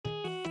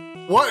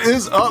What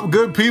is up,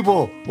 good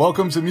people?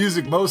 Welcome to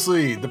Music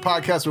Mostly, the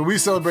podcast where we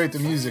celebrate the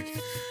music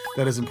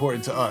that is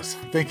important to us.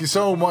 Thank you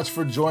so much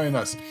for joining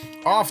us.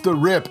 Off the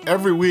rip,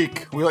 every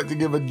week, we like to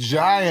give a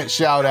giant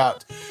shout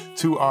out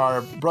to our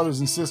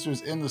brothers and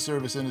sisters in the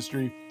service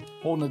industry,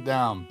 holding it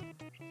down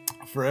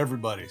for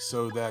everybody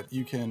so that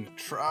you can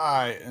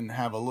try and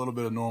have a little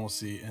bit of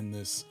normalcy in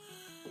this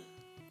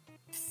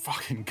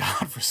fucking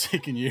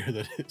godforsaken year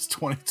that is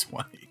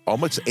 2020.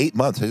 Almost 8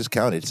 months. I just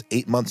counted. It's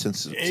 8 months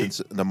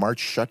since the March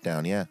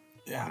shutdown. Yeah.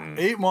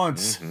 8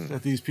 months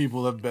that these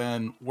people have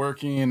been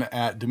working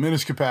at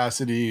diminished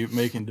capacity,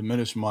 making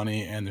diminished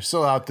money, and they're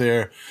still out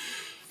there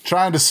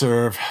trying to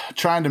serve,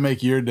 trying to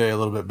make your day a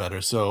little bit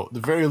better. So the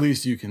very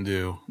least you can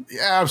do,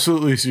 the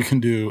absolute least you can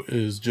do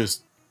is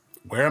just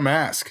wear a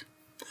mask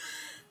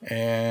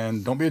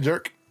and don't be a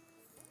jerk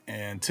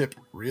and tip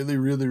really,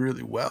 really,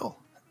 really well.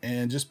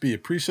 And just be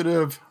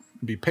appreciative,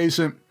 be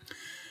patient,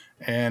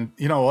 and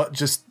you know what?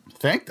 Just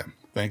thank them.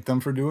 Thank them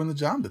for doing the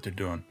job that they're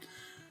doing.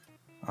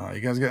 You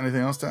guys got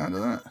anything else to add to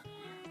that?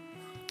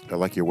 I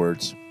like your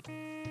words.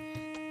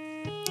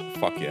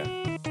 Fuck yeah.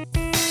 It's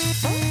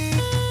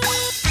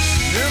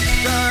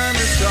time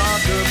to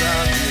talk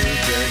about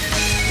music.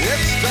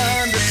 It's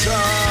time to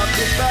talk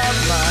about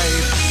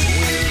life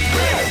with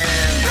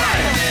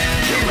Brian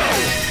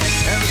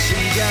and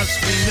some guests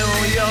we know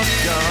you're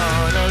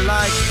gonna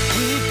like.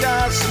 We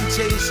got some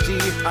tasty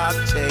hot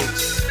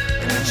takes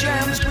and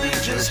gems we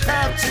just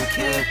have to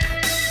kick.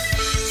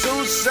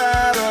 So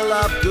saddle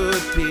up,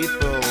 good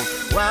people,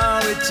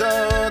 while we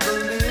talk a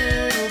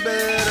little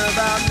bit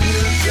about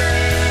music.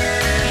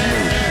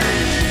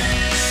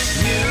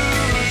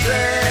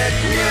 Music,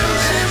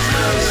 music,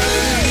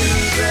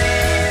 music.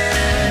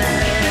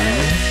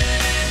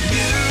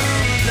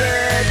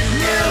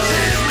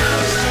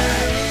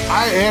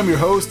 I am your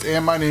host,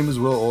 and my name is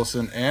Will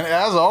Olson. And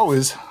as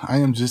always, I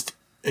am just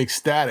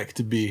ecstatic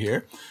to be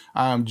here.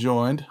 I am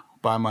joined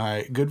by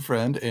my good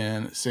friend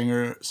and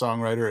singer,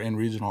 songwriter, and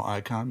regional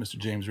icon, Mr.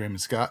 James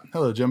Raymond Scott.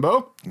 Hello,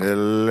 Jimbo.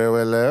 Hello,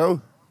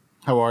 hello.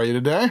 How are you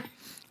today?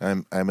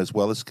 I'm as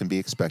well as can be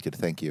expected.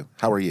 Thank you.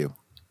 How are you?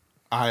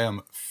 I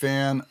am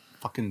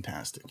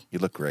fan-fucking-tastic. You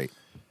look great.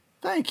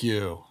 Thank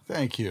you.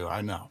 Thank you.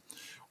 I know.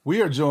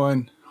 We are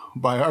joined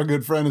by our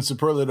good friend and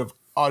superlative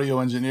audio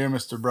engineer,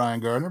 Mr. Brian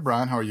Gardner.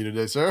 Brian, how are you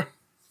today, sir?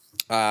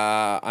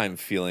 I'm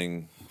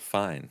feeling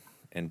fine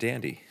and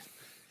dandy.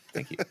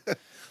 Thank you.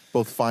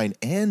 Both fine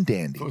and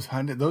dandy.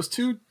 Those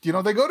two, they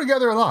go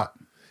together a lot.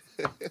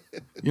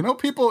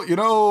 People, when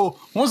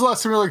was the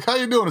last time you're like, how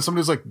you doing? And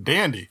somebody's like,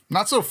 dandy.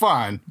 Not so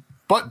fine,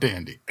 but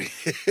dandy.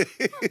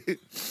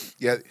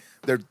 Yeah,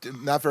 they're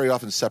not very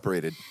often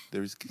separated.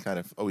 They're kind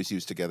of always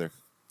used together.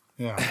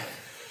 Yeah.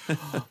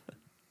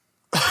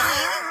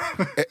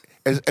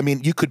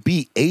 You could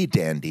be a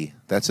dandy.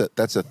 That's a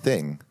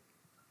thing.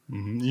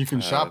 Mm-hmm. You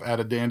can shop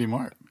at a dandy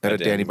mart. At a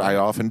dandy mart. I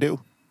often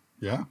do.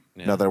 Yeah.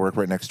 Now that I work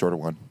right next door to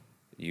one.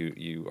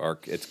 You are.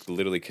 It's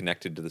literally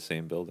connected to the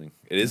same building.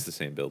 It is the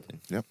same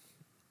building. Yep.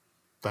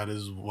 That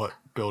is what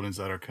buildings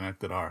that are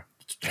connected are.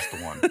 It's just the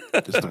one.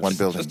 Just the one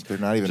building. They're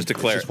not even. Just to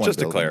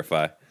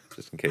clarify,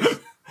 just in case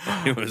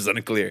it was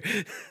unclear.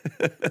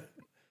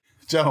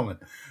 Gentlemen,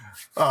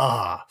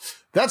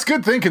 that's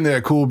good thinking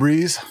there, Cool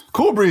Breeze.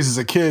 Cool Breeze is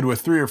a kid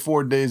with 3 or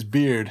 4 days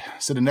beard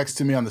sitting next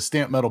to me on the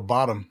stamped metal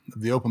bottom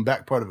of the open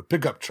back part of a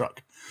pickup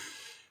truck.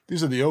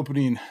 These are the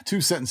opening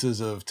 2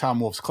 sentences of Tom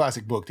Wolfe's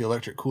classic book, The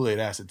Electric Kool-Aid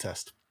Acid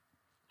Test.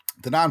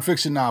 The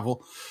nonfiction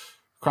novel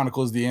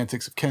chronicles the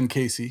antics of Ken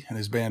Casey and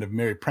his band of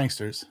merry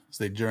pranksters as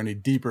they journey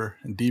deeper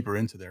and deeper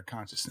into their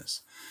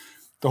consciousness.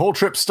 The whole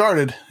trip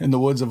started in the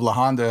woods of La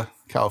Honda,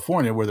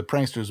 California, where the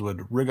pranksters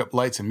would rig up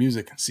lights and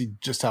music and see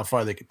just how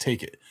far they could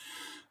take it.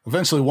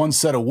 Eventually, one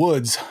set of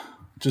woods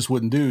just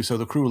wouldn't do, so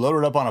the crew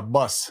loaded up on a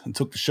bus and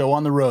took the show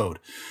on the road.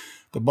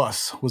 The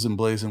bus was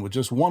emblazoned with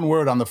just one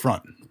word on the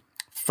front: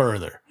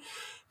 further.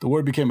 The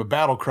word became a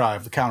battle cry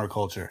of the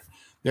counterculture.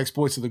 The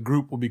exploits of the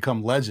group would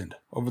become legend.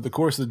 Over the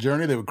course of the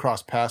journey, they would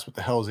cross paths with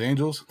the Hells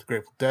Angels, the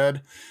Grateful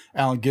Dead,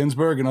 Allen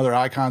Ginsberg, and other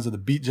icons of the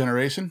Beat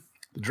generation.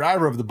 The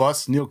driver of the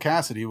bus, Neil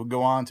Cassidy, would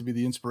go on to be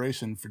the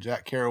inspiration for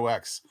Jack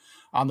Kerouac's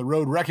On the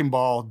Road Wrecking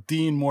Ball,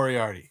 Dean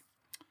Moriarty.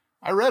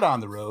 I read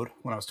On the Road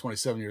when I was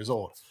 27 years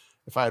old.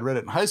 If I had read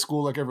it in high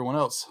school like everyone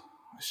else,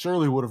 I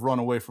surely would have run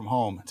away from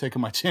home and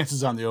taken my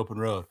chances on the open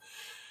road.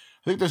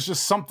 I think there's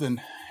just something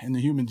in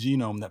the human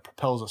genome that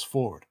propels us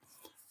forward.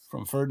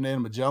 From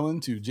Ferdinand Magellan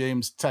to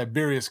James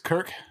Tiberius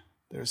Kirk,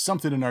 there's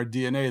something in our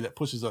DNA that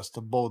pushes us to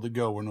boldly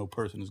go where no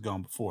person has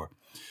gone before.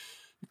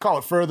 You call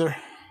it further,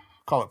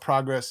 call it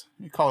progress,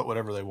 you call it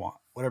whatever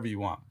you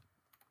want.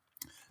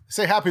 They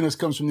say happiness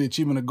comes from the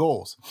achievement of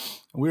goals.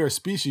 And we are a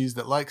species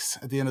that likes,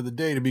 at the end of the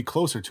day, to be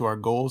closer to our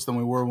goals than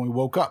we were when we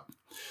woke up.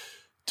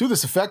 To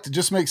this effect, it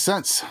just makes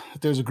sense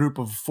that there's a group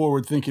of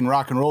forward-thinking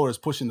rock and rollers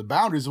pushing the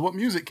boundaries of what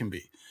music can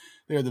be.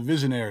 They are the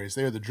visionaries.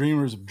 They are the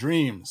dreamers of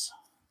dreams.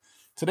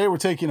 Today, we're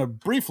taking a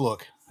brief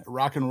look at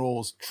rock and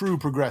roll's true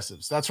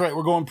progressives. That's right,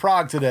 we're going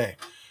prog today.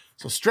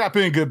 So strap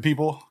in, good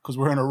people, because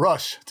we're in a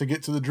rush to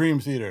get to the Dream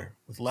Theater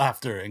with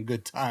laughter and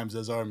good times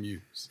as our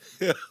muse.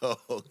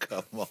 Oh,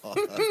 come on.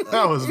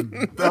 That was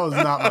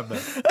not my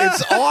best.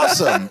 It's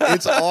awesome.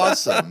 It's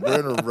awesome. We're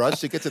in a rush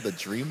to get to the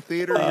Dream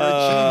Theater. You're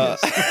a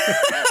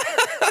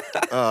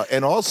genius.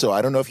 And also,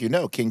 I don't know if you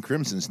know, King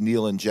Crimson's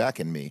Neil and Jack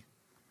and Me.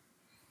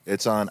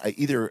 It's on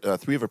either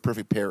Three of a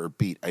Perfect Pair or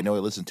Beat. I know I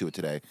listened to it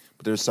today,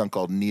 but there's a song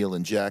called Neil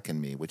and Jack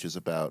and Me, which is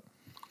about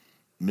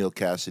Neil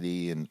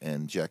Cassidy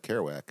and Jack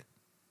Kerouac.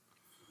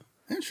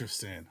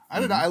 Interesting.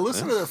 I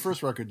listened to their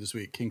first record this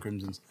week, King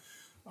Crimson's,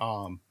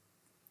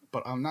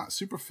 but I'm not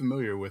super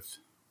familiar with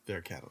their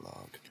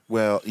catalog.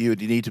 Well, you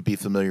need to be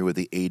familiar with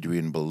the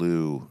Adrian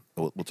Belew.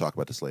 We'll talk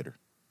about this later.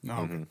 No.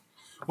 Mm-hmm.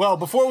 Well,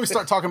 before we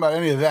start talking about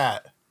any of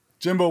that,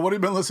 Jimbo, what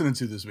have you been listening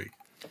to this week?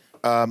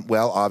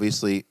 Well,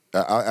 obviously,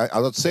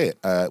 I'll say it.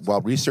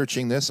 While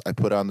researching this, I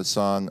put on the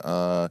song.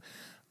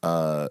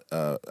 I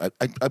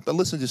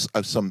listened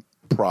to some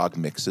prog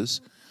mixes,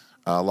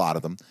 a lot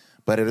of them.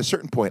 But at a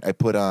certain point, I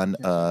put on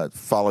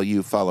Follow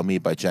You, Follow Me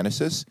by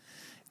Genesis.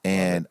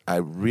 And I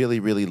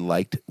really, really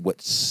liked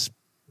what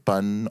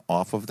spun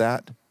off of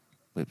that.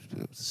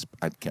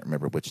 I can't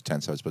remember which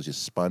tense I was supposed to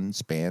spun,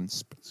 span.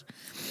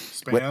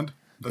 Spanned?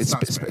 It's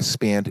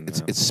spanned.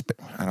 It's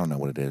I don't know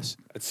what it is.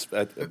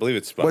 I believe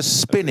it's spun. Was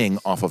spinning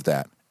off of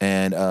that,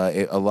 and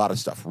a lot of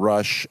stuff.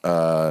 Rush.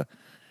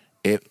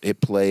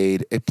 It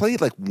played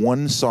like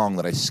one song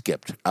that I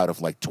skipped out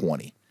of like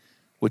 20,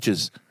 which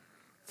is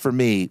for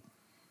me.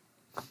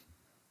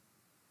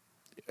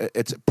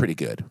 It's pretty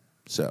good.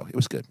 So it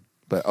was good,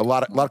 but a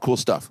lot of cool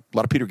stuff. A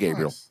lot of Peter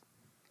Gabriel. Nice.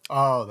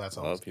 Oh, that's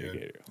always Peter good.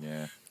 Gabriel.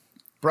 Yeah.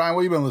 Brian,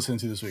 what have you been listening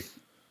to this week?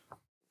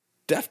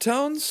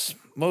 Deftones,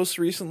 most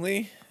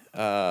recently.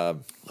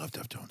 Love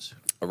Deftones.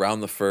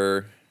 Around the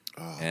Fur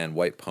and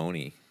White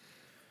Pony,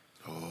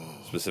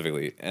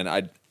 specifically. And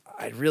I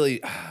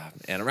really,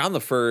 and Around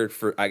the Fur,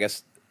 for I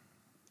guess,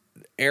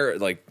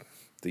 the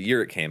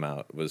year it came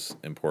out was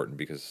important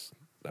because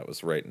that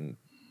was right in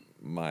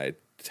my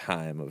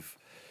time of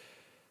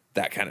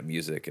that kind of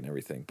music and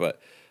everything.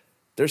 But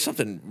there's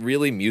something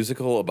really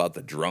musical about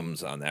the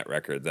drums on that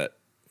record that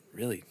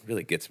really,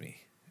 really gets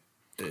me.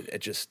 It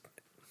just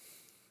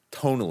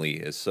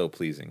tonally is so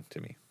pleasing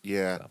to me.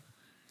 Yeah. So.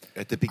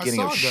 At the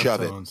beginning of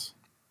Shove It.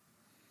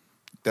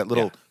 That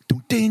little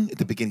ding at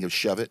the beginning of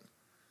Shove It.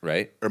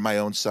 Right? Or My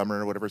Own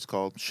Summer or whatever it's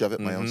called. Shove It,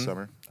 My Own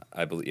Summer.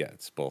 I believe,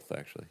 it's both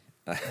actually.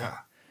 Yeah.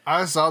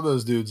 I saw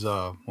those dudes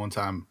one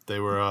time. They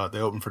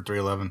opened for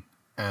 311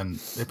 and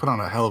they put on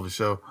a hell of a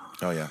show.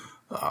 Oh yeah.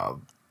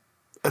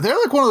 They're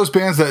like one of those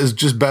bands that is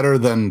just better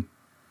than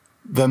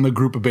the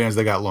group of bands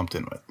they got lumped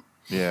in with.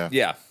 Yeah.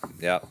 Yeah.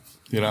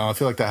 You know, I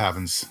feel like that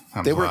happens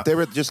They a lot.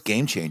 were just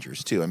game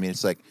changers too. I mean,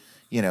 it's like,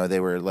 they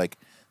were like,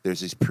 there's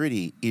these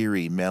pretty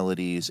eerie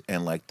melodies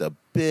and like the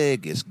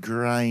biggest,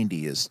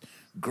 grindiest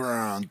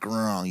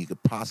grung you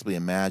could possibly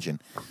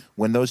imagine.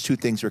 When those two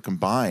things were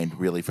combined,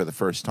 really for the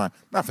first time,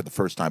 not for the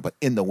first time, but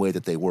in the way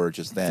that they were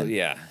just then.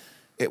 Yeah.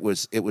 It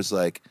was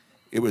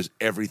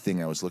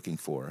everything I was looking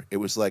for. It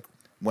was like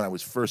when I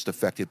was first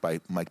affected by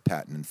Mike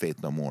Patton and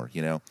Faith No More.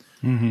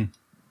 Mm-hmm.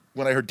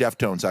 When I heard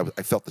Deftones, I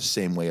felt the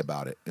same way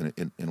about it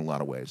in a lot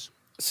of ways.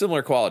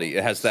 Similar quality.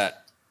 It has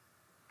that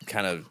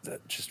kind of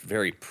that just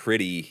very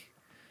pretty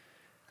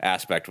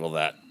aspect. Well,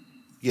 that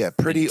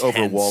pretty intense,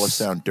 over Wallace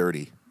Sound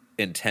dirty,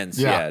 intense.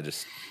 Yeah.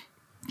 Just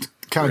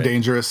kind of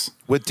dangerous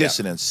with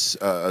dissonance,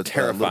 a little bit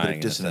terrifying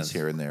of dissonance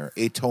here and there,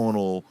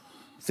 atonal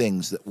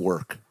things that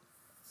work.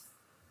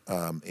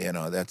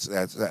 That's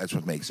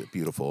what makes it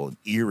beautiful and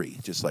eerie,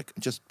 just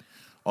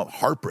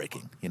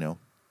heartbreaking.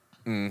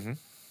 Mm-hmm.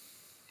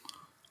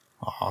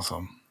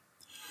 Awesome.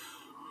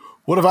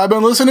 What have I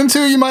been listening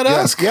to, you might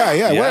ask? Yeah.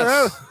 Yes.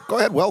 Well, go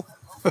ahead. Well,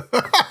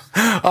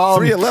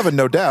 311,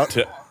 no doubt.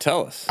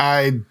 Tell us.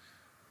 I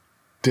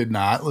did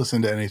not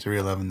listen to any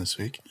 311 this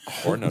week.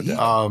 Or no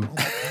doubt.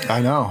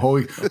 I know.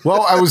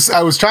 Well, I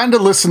was trying to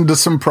listen to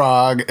some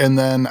prog, and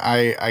then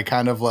I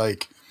kind of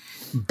like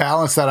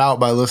balanced that out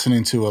by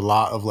listening to a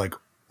lot of like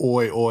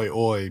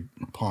oi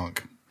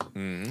punk.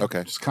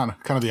 Okay. Just kind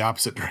of the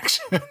opposite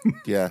direction.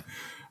 Yeah.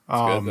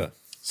 It's good, though.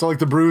 So like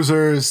the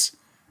Bruisers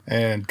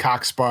and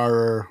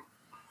Cocksparrer,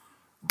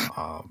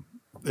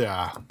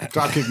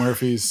 Dropkick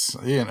Murphys,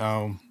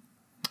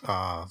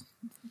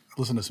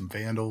 listen to some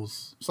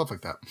Vandals, stuff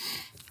like that.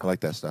 I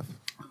like that stuff.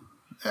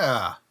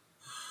 Yeah.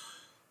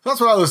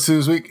 That's what I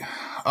listened to this week.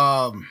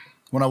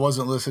 When I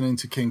wasn't listening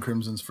to King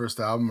Crimson's first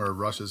album or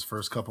Rush's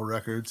first couple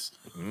records,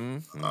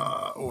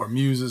 or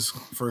Muse's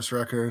first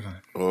record.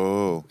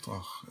 Oh.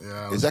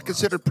 Yeah. Is that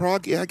considered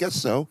prog? Yeah, I guess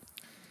so.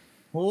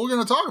 Well, we're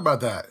going to talk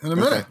about that in a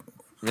minute.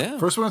 Yeah.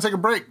 First, we're going to take a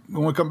break.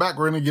 When we come back,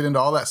 we're going to get into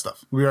all that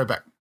stuff. We'll be right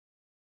back.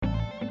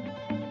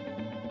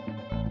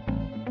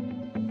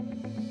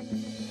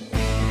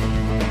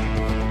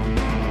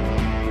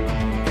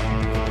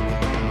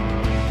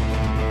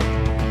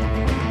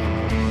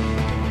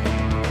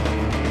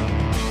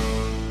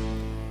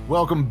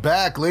 Welcome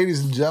back,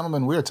 ladies and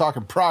gentlemen. We are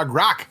talking prog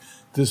rock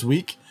this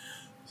week.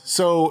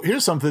 So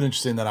here's something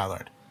interesting that I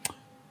learned.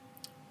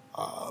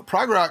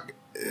 prog rock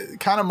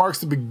kind of marks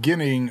the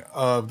beginning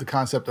of the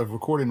concept of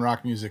recording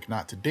rock music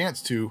not to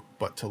dance to,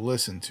 but to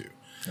listen to.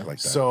 I like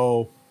that.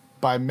 So,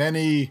 by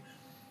many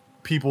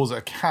people's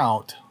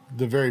account,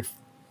 the very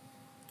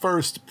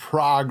first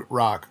prog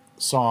rock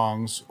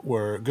songs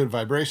were Good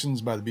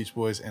Vibrations by the Beach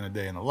Boys and A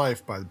Day in the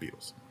Life by the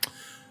Beatles.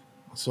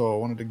 So, I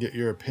wanted to get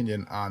your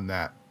opinion on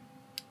that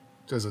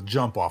as a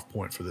jump off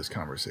point for this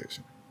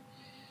conversation.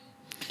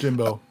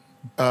 Jimbo,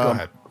 go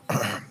ahead.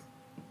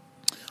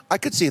 I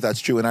could see that's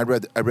true, and I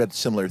read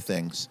similar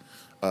things.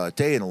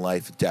 Day in the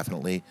Life,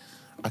 definitely.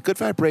 Good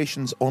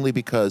Vibrations, only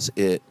because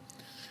it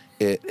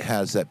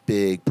has that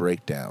big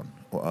breakdown.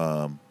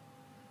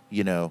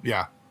 You know.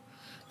 Yeah.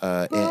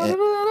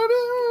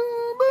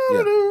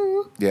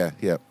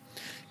 Yeah.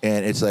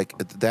 And it's like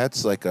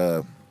that's like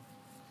a.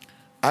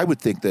 I would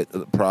think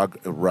that prog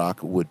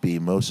rock would be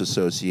most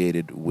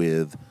associated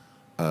with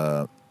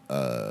the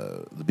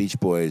Beach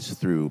Boys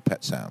through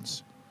Pet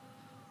Sounds.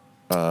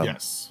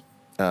 Yes.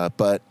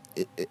 But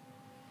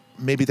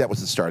maybe that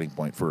was the starting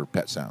point for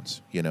Pet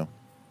Sounds, you know?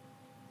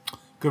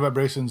 Good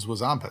Vibrations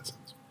was on Pet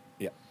Sounds.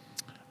 Yeah.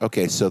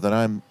 Okay, so then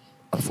I'm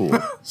a fool.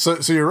 So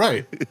you're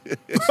right.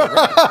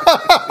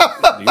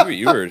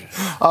 You were.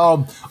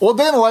 Well,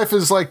 Day in the Life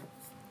is like,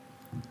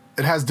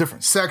 it has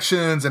different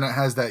sections and it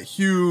has that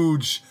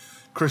huge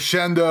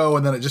crescendo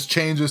and then it just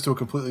changes to a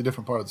completely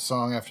different part of the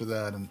song after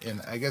that.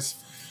 And I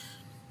guess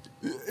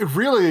it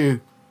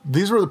really,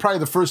 these were probably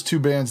the first two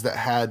bands that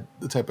had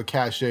the type of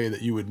cachet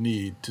that you would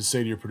need to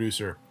say to your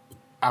producer,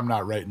 I'm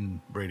not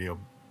writing radio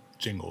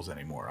jingles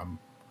anymore. I'm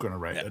going to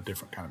write a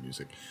different kind of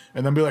music.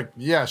 And then be like,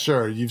 yeah,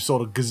 sure. You've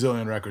sold a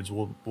gazillion records.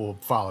 We'll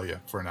follow you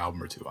for an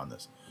album or two on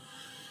this.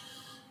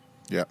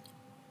 Yeah.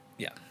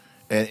 Yeah.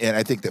 And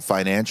I think that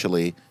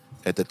financially,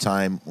 at the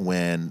time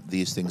when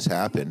these things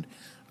happened,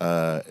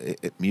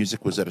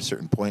 music was at a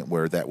certain point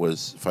where that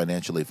was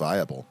financially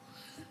viable.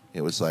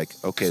 It was like,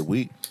 okay,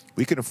 we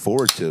can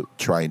afford to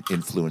try and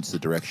influence the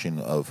direction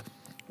of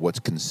what's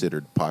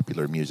considered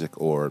popular music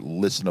or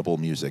listenable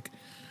music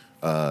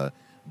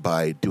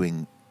by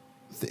doing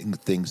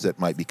things that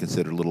might be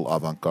considered a little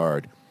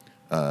avant-garde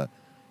at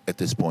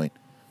this point.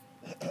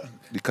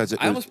 Because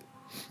I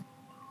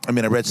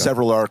read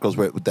several articles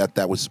where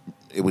that was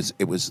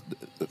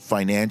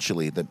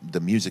financially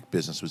the music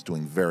business was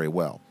doing very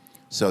well,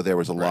 so there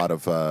was a lot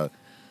of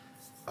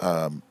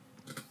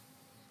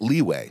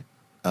leeway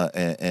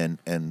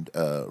and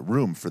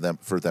room for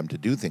them to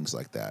do things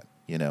like that,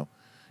 you know,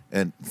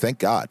 and thank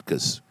God,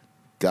 because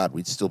God,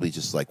 we'd still be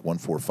just like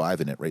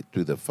 145 in it right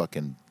through the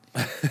fucking,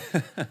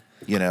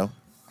 you know.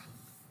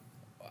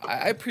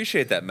 I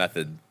appreciate that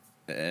method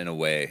in a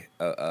way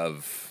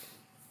of,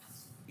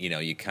 you know,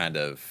 you kind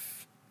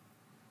of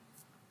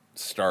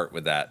start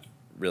with that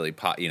really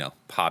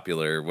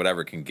popular,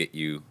 whatever can get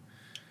you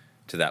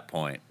to that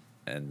point,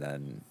 and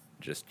then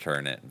just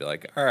turn it and be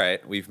like, all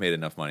right, we've made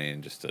enough money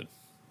and just to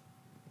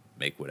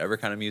make whatever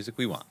kind of music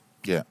we want.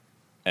 Yeah.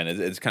 And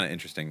it's kind of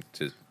interesting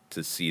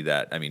to see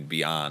that. I mean,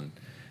 beyond,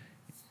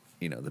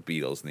 you know, the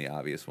Beatles and the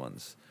obvious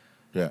ones.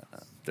 Yeah.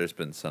 There's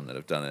been some that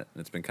have done it, and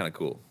it's been kind of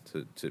cool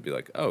to be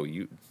like, oh,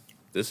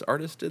 this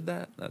artist did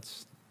that?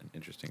 That's an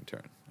interesting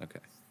turn. Okay.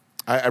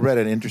 I read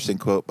an interesting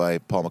quote by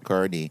Paul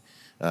McCartney.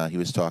 He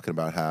was talking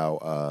about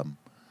how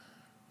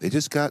they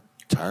just got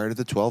tired of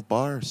the 12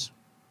 bars.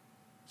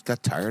 Just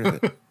got tired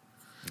of it.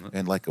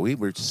 And like, we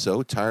were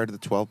so tired of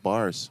the 12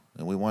 bars,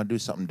 and we want to do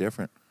something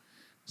different.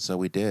 So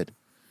we did.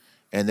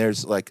 And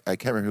there's like, I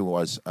can't remember who it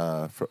was,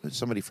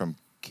 somebody from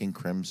King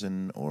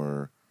Crimson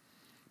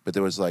but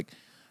there was like,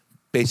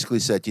 basically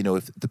said, you know,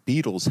 if the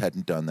Beatles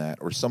hadn't done that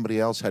or somebody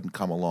else hadn't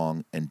come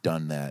along and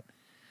done that,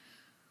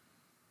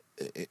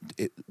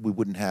 we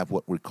wouldn't have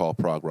what we call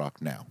prog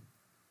rock now.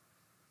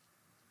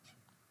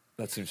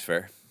 That seems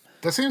fair.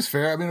 That seems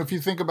fair. I mean, if you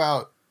think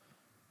about,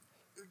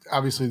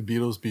 obviously, the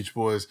Beatles, Beach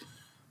Boys,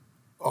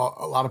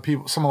 a lot of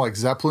people, someone like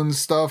Zeppelin's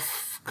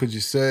stuff, could you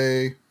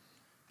say?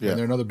 Yeah. And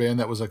they're another band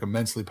that was like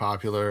immensely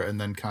popular and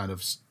then kind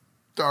of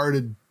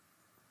started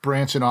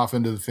branching off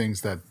into the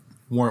things that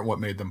weren't what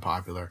made them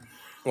popular.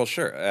 Well,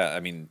 sure. I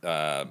mean,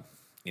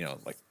 you know,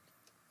 like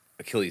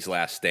Achilles'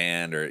 Last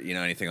Stand or, you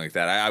know, anything like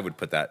that. I would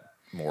put that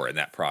more in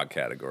that prog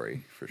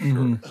category for sure.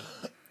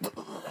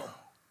 Mm-hmm.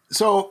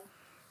 So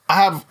I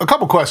have a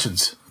couple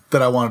questions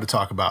that I wanted to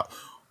talk about.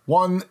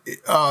 One,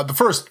 the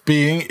first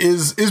being,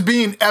 is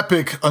being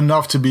epic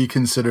enough to be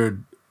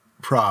considered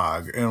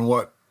prog? And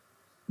what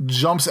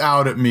jumps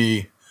out at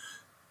me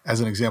as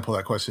an example of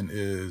that question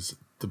is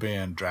the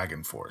band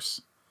Dragon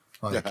Force.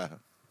 Like,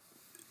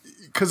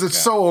 because it's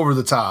so over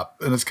the top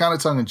and it's kind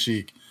of tongue in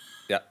cheek.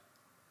 Yeah.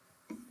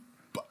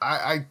 But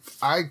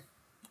I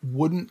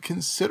wouldn't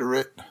consider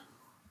it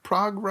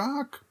prog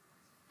rock,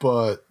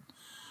 but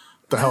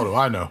the hell do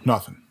I know?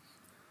 Nothing.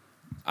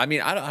 I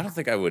mean, I don't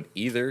think I would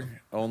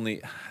either.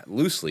 Only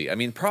loosely. I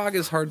mean, prog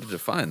is hard to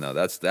define though.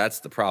 That's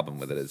the problem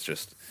with it. It's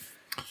just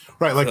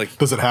right. Like,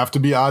 does it have to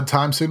be odd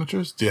time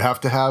signatures? Do you have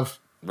to have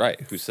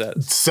Who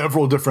says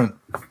several different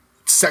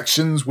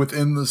sections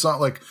within the song?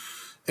 Like,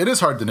 it is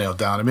hard to nail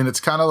down. I mean, it's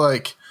kind of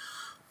like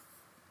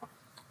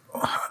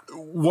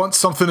once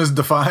something is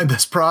defined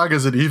as prog,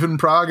 is it even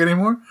prog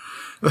anymore?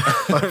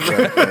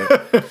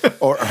 Right.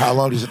 Or how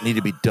long does it need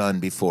to be done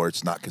before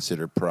it's not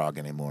considered prog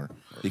anymore?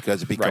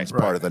 Because it becomes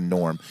part of the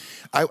norm.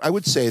 I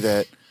would say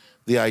that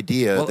the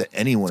idea that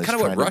anyone is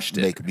trying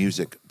to make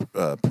music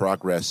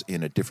progress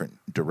in a different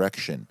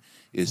direction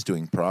is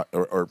doing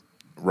or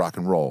rock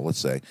and roll, let's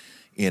say,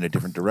 in a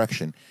different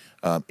direction,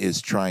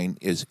 is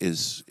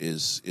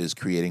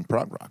creating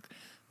prog rock.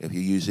 If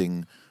you're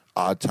using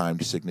odd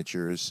timed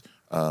signatures,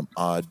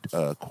 odd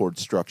chord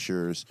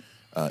structures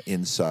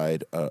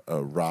inside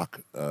a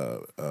rock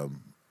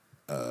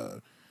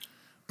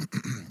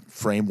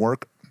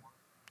framework,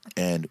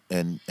 and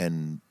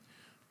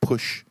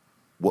push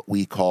what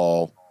we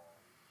call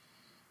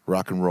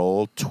rock and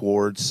roll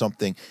towards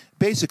something.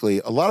 Basically,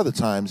 a lot of the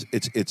times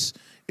it's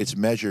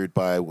measured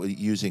by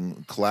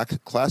using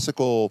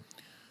classical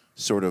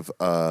sort of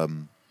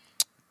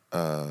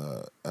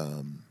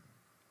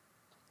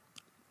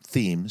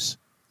themes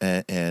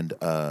and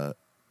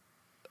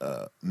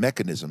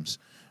mechanisms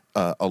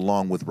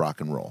along with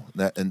rock and roll.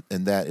 And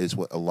that is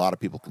what a lot of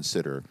people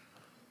consider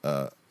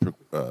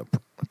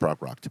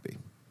prog rock to be.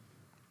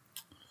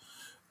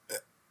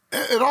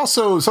 It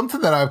also,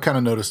 something that I've kind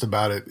of noticed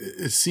about it,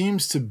 it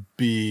seems to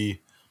be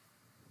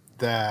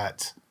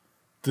that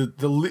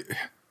the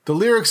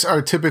lyrics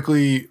are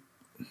typically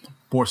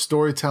more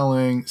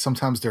storytelling.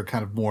 Sometimes they're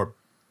kind of more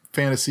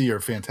fantasy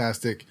or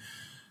fantastic,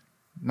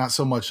 not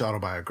so much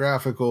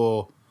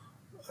autobiographical.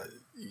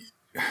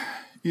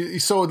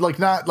 So like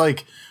not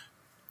like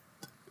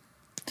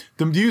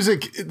the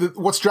music,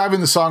 what's driving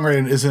the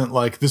songwriting isn't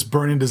like this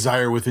burning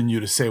desire within you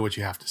to say what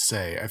you have to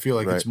say. I feel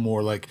like it's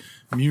more like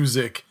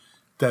music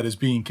that is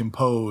being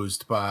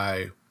composed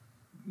by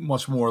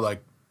much more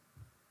like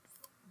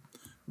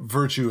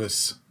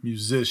virtuous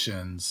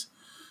musicians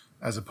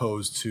as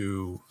opposed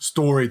to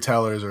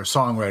storytellers or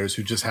songwriters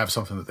who just have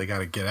something that they got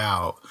to get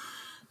out.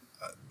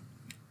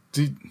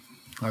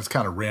 That's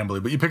kind of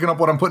rambly, but you picking up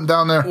what I'm putting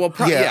down there? Well,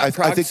 I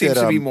think seems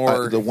that to be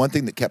more... the one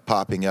thing that kept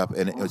popping up,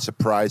 and it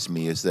surprised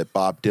me, is that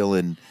Bob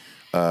Dylan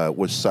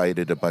was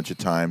cited a bunch of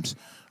times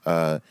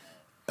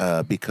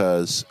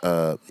because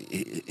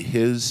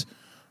his...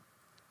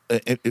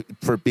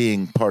 for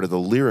being part of the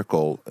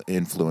lyrical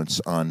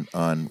influence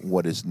on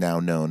what is now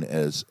known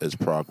as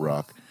prog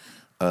rock,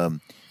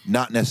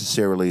 not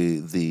necessarily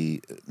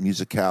the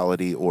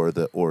musicality or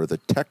the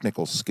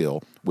technical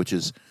skill, which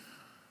is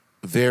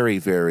very,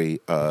 very.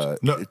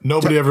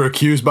 Nobody ever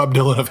accused Bob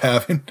Dylan of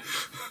having.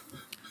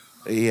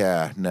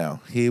 Yeah, no,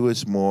 he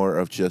was more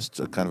of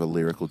just a kind of a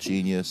lyrical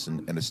genius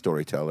and a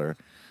storyteller.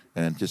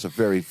 And just a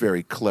very,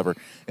 very clever,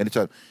 and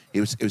it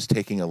was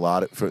taking a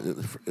lot of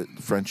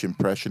French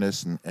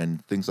Impressionists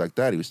and things like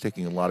that. He was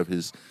taking a lot of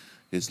his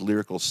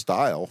lyrical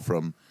style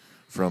from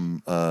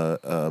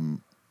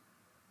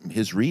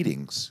his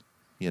readings,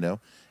 and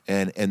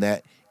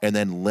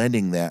then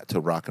lending that to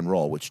rock and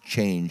roll, which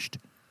changed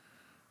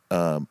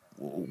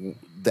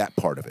that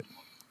part of it,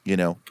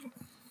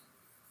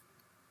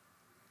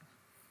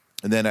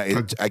 And then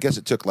I guess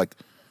it took like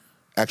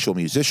actual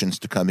musicians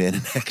to come in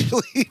and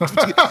actually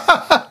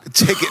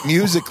take it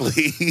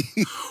musically.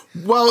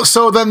 Well,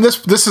 so then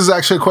this is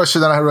actually a question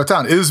that I wrote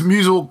down. Is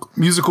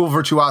musical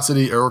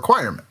virtuosity a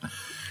requirement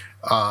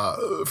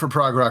for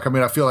prog rock? I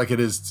mean, I feel like it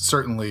is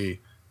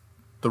certainly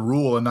the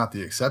rule and not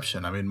the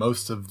exception. I mean,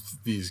 most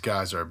of these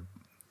guys are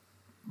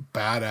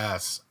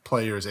badass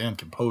players and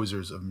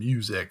composers of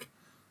music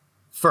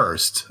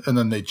first, and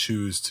then they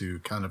choose to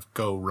kind of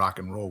go rock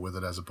and roll with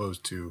it as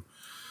opposed to,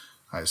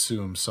 I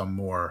assume, some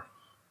more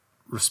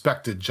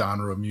respected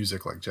genre of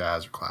music like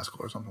jazz or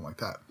classical or something like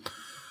that.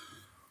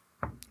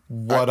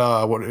 What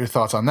are your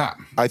thoughts on that?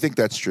 I think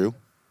that's true.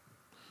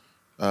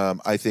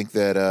 I think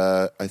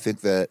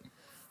that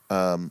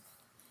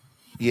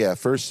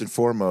first and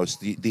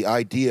foremost, the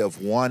idea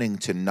of wanting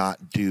to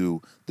not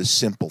do the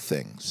simple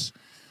things,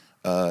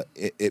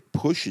 it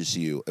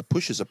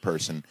pushes a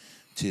person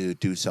to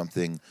do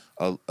something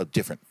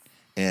different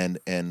and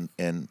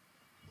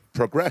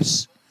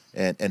progress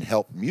and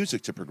help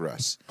music to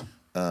progress.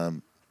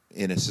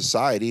 In a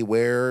society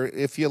where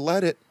if you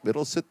let it,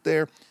 it'll sit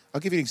there.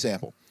 I'll give you an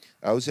example.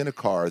 I was in a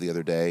car the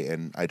other day,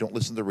 and I don't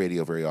listen to the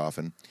radio very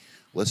often.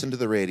 Listened to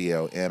the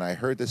radio, and I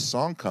heard this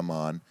song come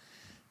on,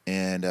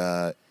 and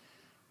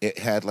it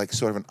had like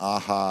sort of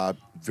an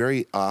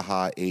very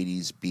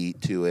 80s beat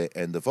to it,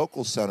 and the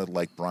vocals sounded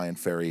like Brian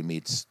Ferry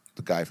meets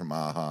the guy from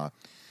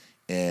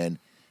and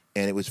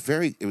it was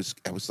I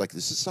was like,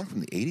 this is a song from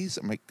the 80s?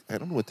 I'm like, I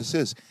don't know what this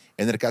is.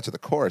 And then it got to the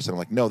chorus, and I'm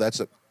like, no, that's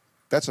a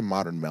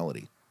modern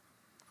melody.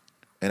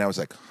 And I was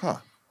like,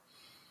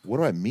 what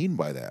do I mean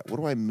by that? What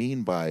do I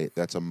mean by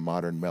that's a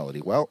modern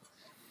melody? Well,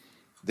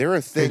 there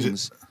are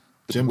things...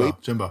 Hey,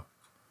 Jimbo,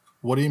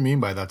 what do you mean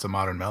by that's a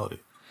modern melody?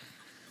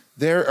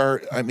 There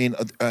are,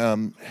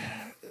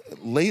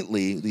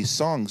 lately, these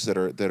songs that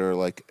are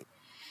like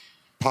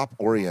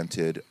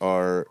pop-oriented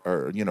are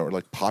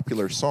like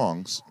popular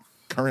songs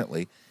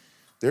currently.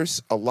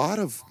 There's a lot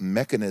of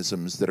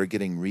mechanisms that are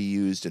getting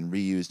reused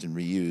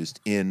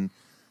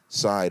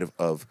inside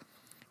of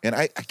And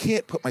I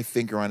can't put my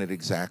finger on it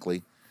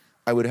exactly.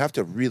 I would have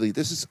to really, I'm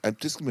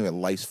just going to be my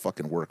life's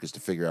fucking work is to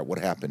figure out what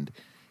happened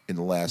in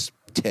the last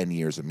 10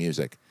 years of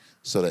music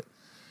so that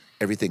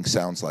everything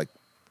sounds like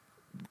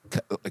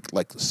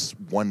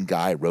one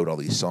guy wrote all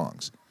these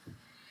songs.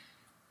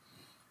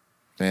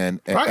 And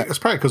it's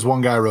probably because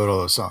one guy wrote all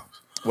those songs.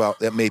 Well,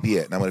 that may be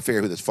it. And I'm going to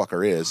figure out who this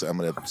fucker is. I'm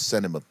going to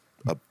send him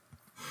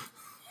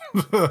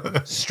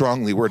a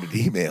strongly worded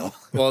email.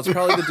 Well, it's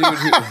probably the dude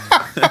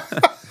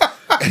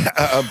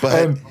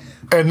who.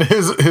 And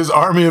his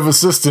army of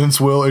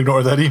assistants will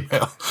ignore that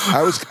email.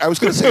 I was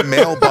going to say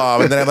mail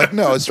bomb, and then I'm like,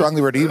 no, a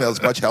strongly worded email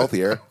is much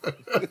healthier.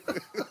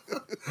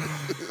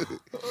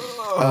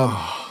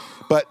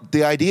 But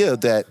the idea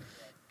that,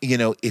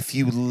 if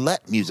you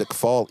let music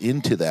fall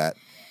into that,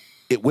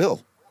 it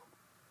will.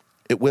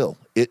 It will.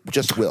 It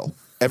just will.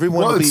 Everyone.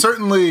 Well, will it's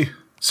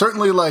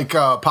certainly like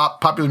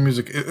popular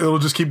music. It'll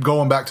just keep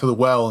going back to the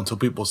well until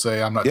people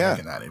say, "I'm not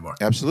taking that anymore."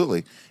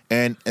 Absolutely.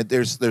 And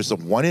there's a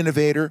one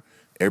innovator.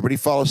 Everybody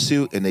follows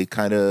suit, and they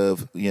kind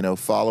of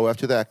follow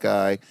after that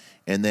guy,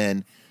 and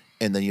then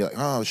you're like,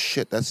 oh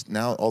shit, that's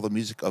now all the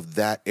music of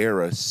that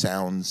era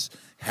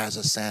has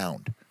a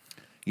sound.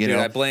 Dude,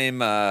 I blame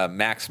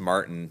Max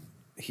Martin.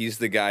 He's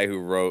the guy who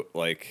wrote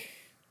like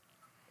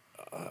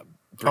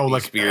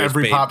Britney Spears,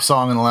 every pop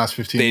song in the last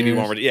 15 Baby years.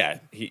 One More. Yeah,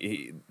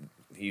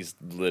 he's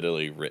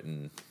literally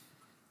written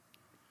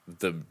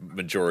the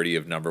majority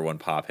of number one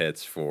pop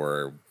hits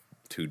for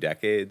 2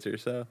 decades or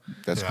so.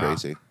 That's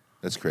crazy.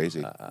 That's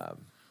crazy.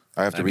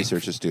 I have to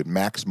research this dude,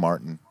 Max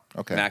Martin.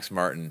 Okay, Max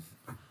Martin.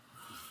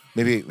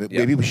 Maybe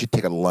we should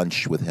take a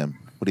lunch with him.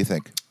 What do you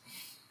think?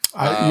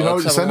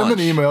 Send him an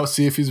email,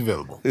 see if he's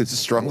available. It's a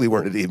strongly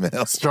worded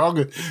email.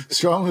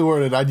 Strongly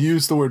worded. I'd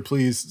use the word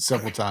please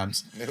several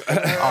times.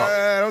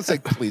 I don't say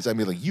please. I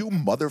mean like you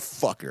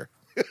motherfucker.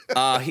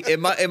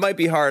 It might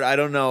be hard. I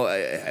don't know.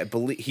 I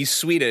believe he's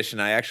Swedish,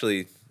 and I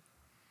actually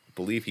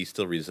believe he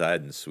still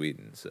resides in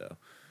Sweden. So.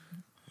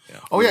 Yeah.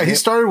 Oh yeah, he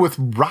started with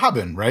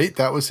Robin, right?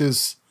 That was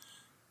his.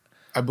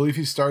 I believe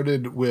he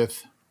started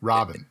with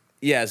Robin.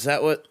 Yeah, is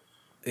that what?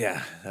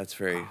 Yeah, that's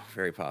very,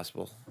 very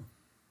possible.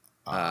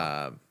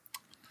 But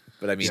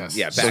I mean, Yes.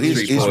 yeah, So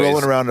Backstreet he's Boys,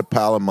 rolling around a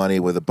pile of money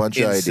with a bunch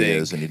of NSYNC,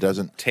 ideas, and he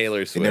doesn't. Taylor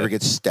He Swift. never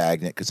gets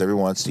stagnant because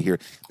everyone wants to hear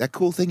that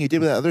cool thing you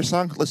did with that other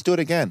song. Let's do it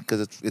again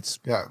because it's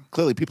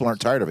clearly people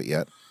aren't tired of it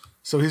yet.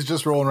 So he's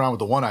just rolling around with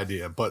the one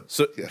idea, but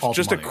So all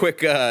just the a money.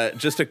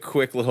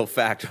 quick little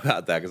fact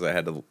about that because I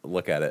had to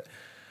look at it.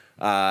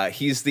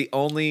 He's the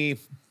only,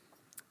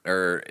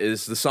 or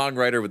is the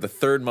songwriter with the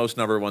 3rd most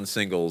number one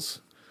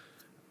singles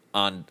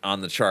on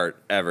the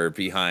chart ever,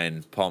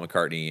 behind Paul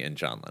McCartney and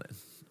John Lennon.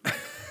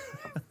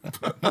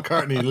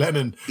 McCartney,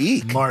 Lennon,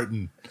 Eek.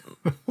 Martin.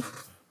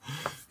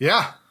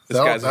 Yeah,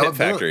 This guy's a hit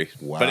factory.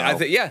 Wow. But I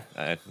think, yeah.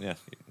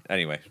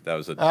 Anyway, that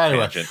was a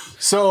tangent.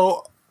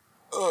 So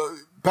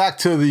back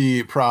to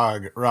the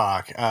prog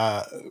rock.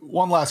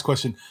 One last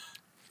question: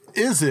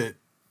 is it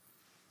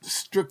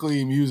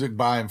strictly music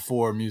by and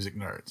for music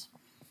nerds?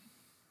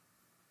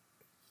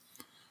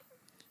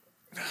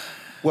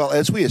 Well,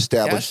 as we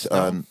established Yes,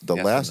 no. on the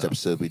Yes last and no.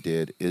 episode we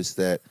did, is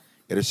that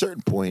at a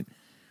certain point,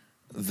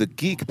 the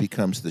geek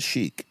becomes the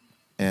chic.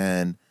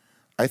 And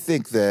I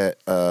think that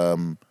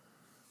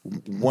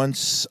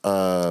once,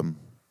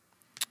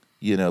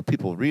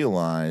 people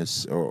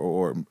realize,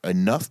 or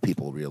enough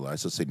people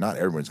realize, let's say not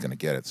everyone's going to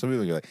get it. Some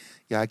people are like,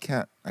 yeah, I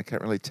can't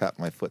really tap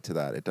my foot to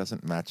that. It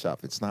doesn't match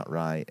up. It's not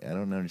right. I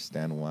don't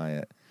understand why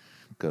it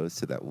goes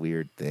to that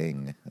weird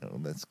thing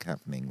that's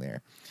happening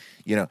there.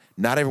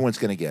 Not everyone's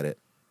going to get it.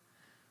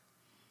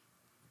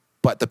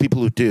 But the people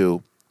who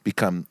do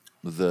become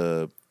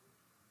the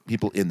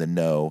people in the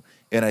know,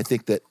 and I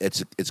think that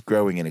it's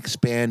growing and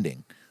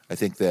expanding. I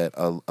think that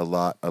a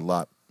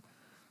lot.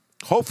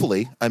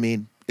 Hopefully, I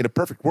mean, in a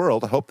perfect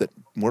world, I hope that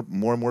more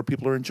and more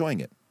people are enjoying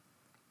it.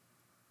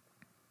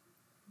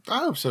 I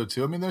hope so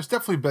too. I mean, there's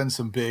definitely been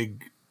some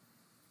big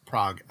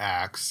prog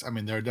acts. I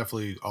mean, there are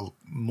definitely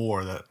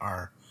more that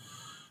are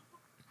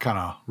kind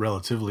of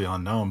relatively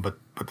unknown, but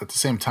at the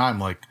same time,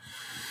 like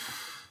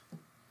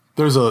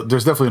there's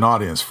definitely an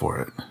audience for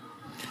it.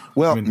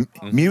 Well,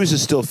 Muse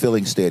is still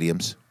filling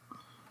stadiums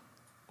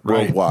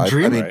worldwide.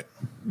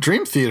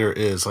 Dream Theater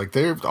is like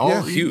they're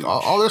all huge.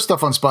 all their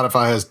stuff on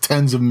Spotify has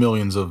tens of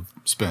millions of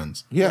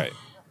spins. Yeah. Right.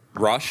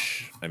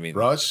 Rush. I mean,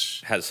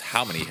 Rush has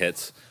how many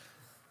hits?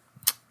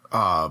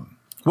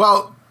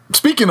 Well,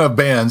 speaking of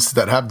bands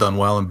that have done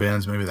well and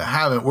bands maybe that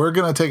haven't, we're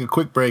going to take a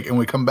quick break, and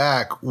when we come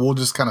back, we'll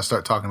just kind of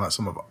start talking about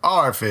some of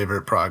our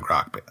favorite prog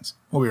rock bands.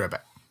 We'll be right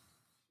back.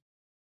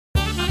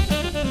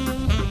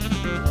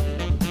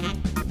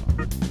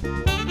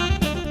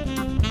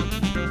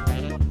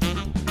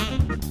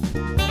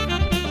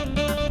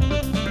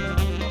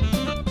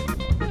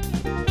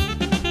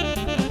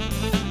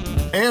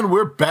 And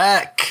we're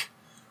back.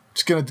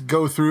 Just going to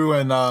go through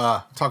and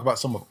talk about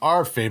some of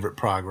our favorite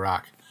prog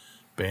rock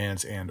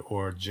bands and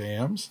or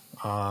jams.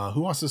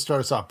 Who wants to start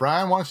us off?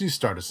 Brian, why don't you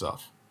start us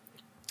off?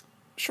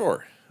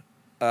 Sure.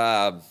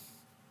 I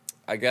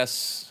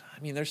guess, I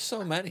mean, there's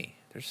so many.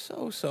 There's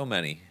so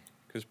many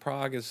because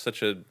prog is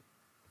such a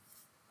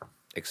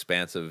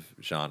expansive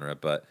genre,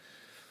 but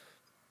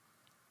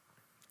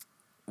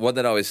one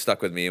that always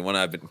stuck with me, and one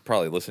I've been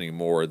probably listening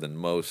more than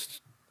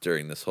most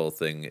during this whole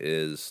thing,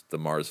 is the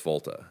Mars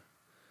Volta.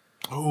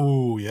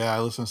 Oh, yeah, I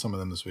listened to some of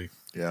them this week.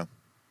 Yeah.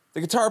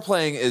 The guitar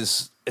playing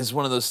is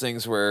one of those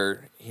things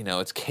where, you know,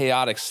 it's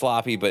chaotic,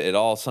 sloppy, but it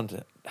all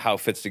somehow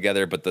fits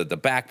together. But the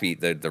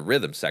backbeat, the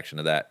rhythm section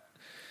of that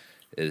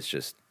is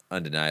just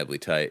undeniably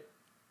tight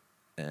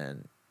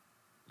and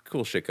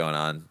cool shit going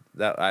on.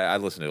 That I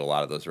listen to a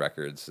lot of those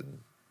records, and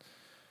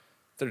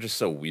they're just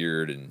so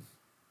weird and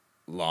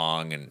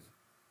long and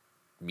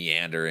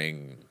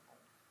meandering.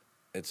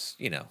 It's,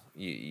 you know,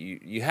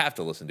 you have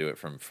to listen to it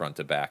from front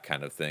to back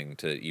kind of thing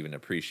to even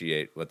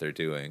appreciate what they're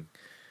doing.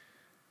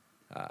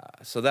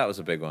 So that was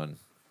a big one.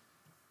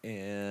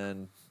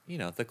 And, you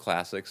know, the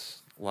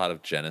classics, a lot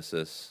of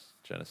Genesis.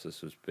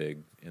 Genesis was big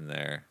in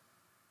there.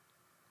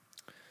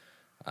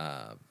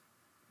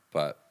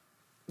 But,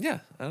 yeah,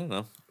 I don't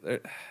know.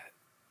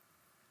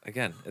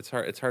 Again, it's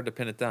hard to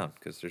pin it down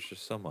because there's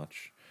just so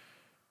much.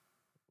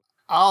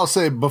 I'll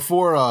say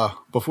before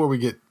we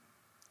get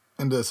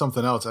into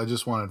something else, I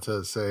just wanted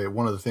to say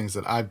one of the things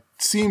that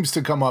seems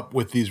to come up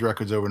with these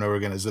records over and over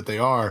again is that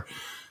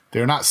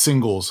they're not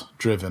singles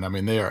driven. I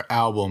mean, they are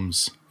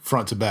albums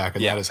front to back,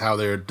 and that is how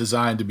they're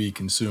designed to be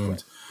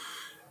consumed.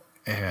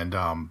 Right.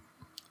 And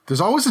there's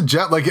always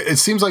like it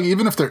seems like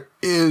even if there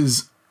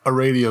is a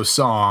radio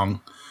song,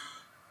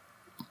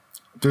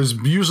 there's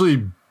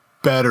usually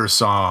better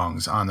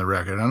songs on the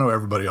record. I know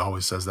everybody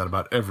always says that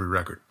about every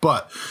record,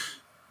 but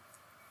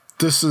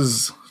this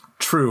is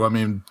true. I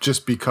mean,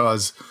 just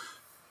because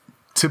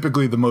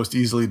typically the most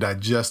easily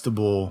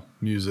digestible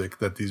music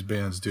that these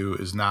bands do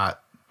is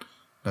not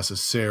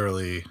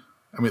necessarily,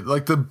 I mean,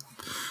 like the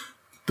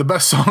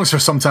best songs are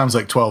sometimes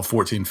like 12,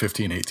 14,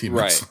 15, 18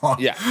 minutes long.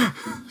 Yeah.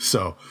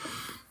 So,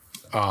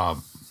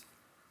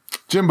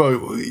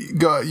 Jimbo,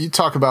 you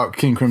talk about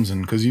King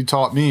Crimson because you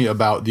taught me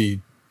about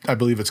I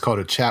believe it's called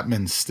a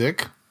Chapman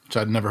stick, which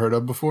I'd never heard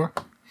of before.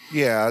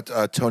 Yeah,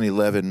 Tony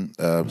Levin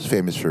was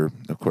famous for,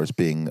 of course,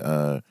 being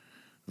the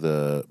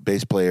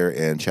bass player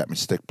and Chapman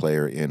stick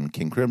player in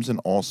King Crimson.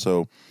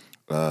 Also,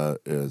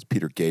 is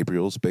Peter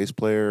Gabriel's bass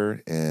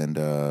player, and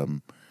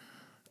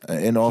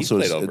also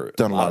has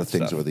done a lot of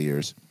things over the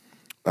years.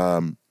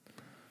 The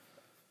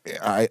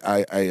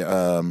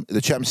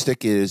Chapman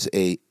stick is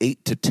a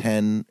 8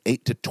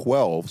 to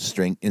 12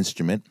 string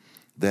instrument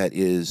that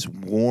is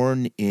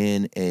worn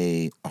in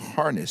a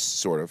harness,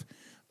 sort of.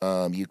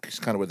 You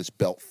kind of wear this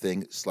belt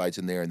thing that slides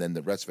in there, and then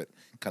the rest of it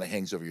kind of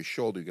hangs over your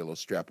shoulder. You get a little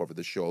strap over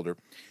the shoulder.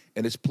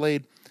 And it's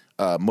played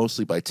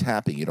mostly by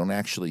tapping. You don't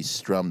actually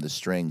strum the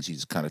strings. You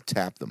just kind of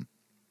tap them.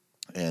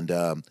 And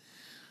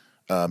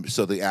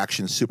so the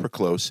action's super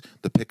close.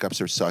 The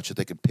pickups are such that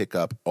they can pick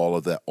up all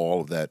of that,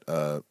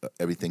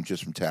 everything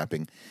just from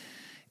tapping.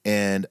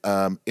 And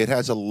it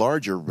has a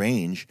larger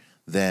range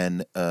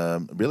than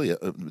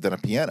than a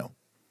piano.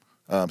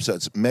 So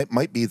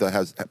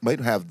might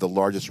have the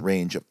largest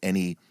range of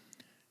any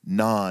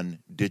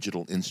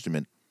non-digital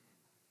instrument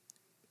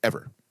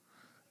ever.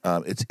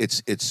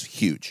 It's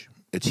huge.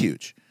 It's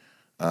huge.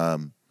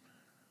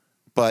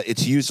 But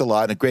it's used a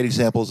lot. And a great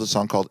example is a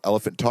song called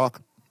Elephant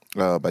Talk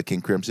by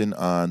King Crimson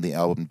on the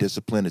album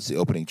Discipline. It's the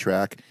opening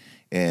track,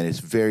 and it's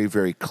very,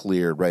 very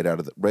clear right out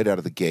of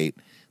the gate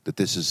that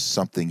this is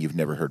something you've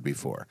never heard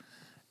before,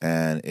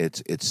 and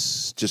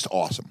it's just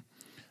awesome.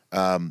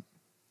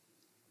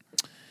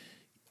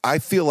 I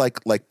feel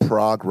like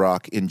prog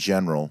rock in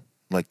general,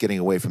 like getting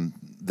away from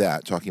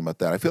that, talking about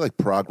that, I feel like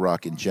prog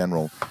rock in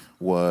general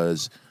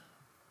was,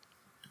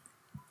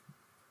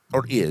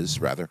 or is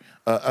rather,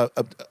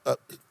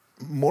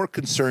 more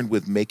concerned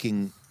with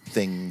making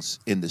things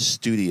in the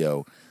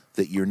studio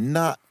that you're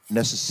not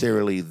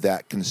necessarily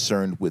that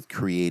concerned with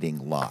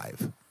creating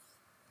live.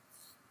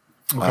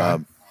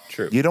 Okay.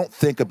 True. You don't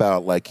think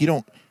about you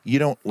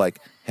don't like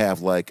have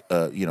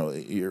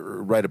you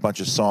write a bunch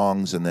of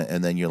songs and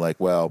then you're like,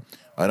 well,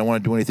 I don't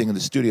want to do anything in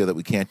the studio that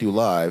we can't do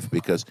live,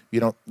 because you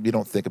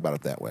don't think about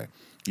it that way.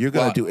 You're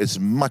going to do as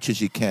much as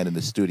you can in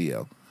the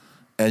studio,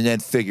 and then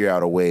figure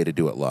out a way to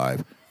do it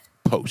live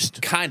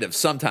post. Kind of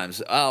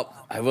sometimes. I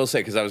will say,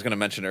 because I was going to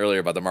mention earlier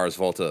about the Mars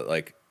Volta,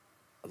 like,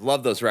 I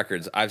love those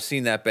records. I've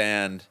seen that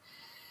band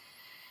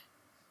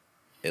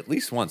at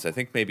least once, I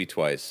think maybe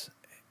twice,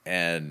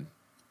 and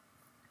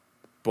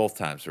both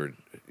times were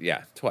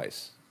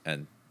twice,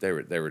 and they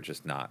were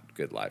just not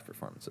good live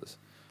performances,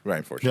 Right.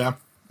 Unfortunately.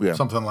 Yeah.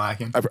 Something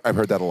lacking. I've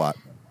heard that a lot.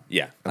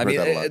 Yeah, I've heard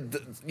that a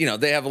lot.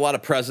 They have a lot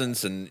of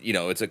presence, and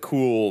it's a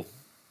cool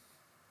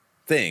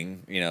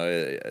thing,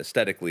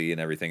 aesthetically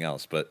and everything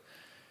else. But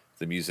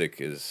the music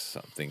is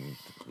something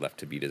left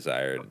to be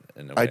desired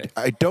in a way.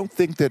 I don't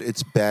think that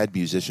it's bad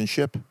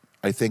musicianship.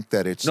 I think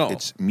that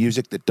it's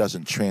music that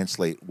doesn't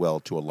translate well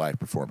to a live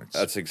performance.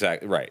 That's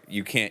exactly right.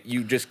 You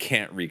just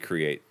can't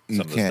recreate some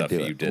of the stuff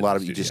that you did. A lot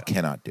of it you just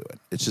cannot do it.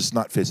 It's just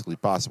not physically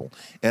possible.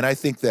 And I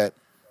think that,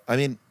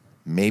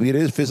 maybe it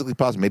is physically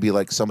possible. Maybe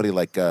like somebody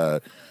like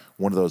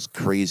one of those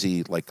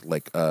crazy like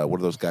one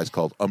of those guys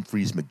called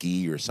Humphreys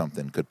McGee or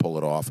something could pull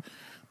it off.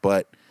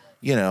 But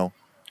you know,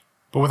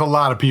 But with a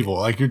lot of people,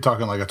 like you're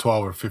talking like a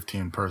 12 or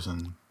 15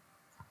 person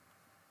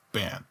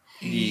band.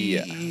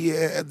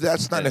 Yeah,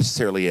 that's not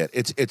necessarily it.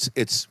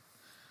 It's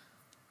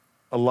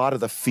a lot of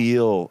the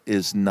feel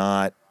is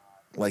not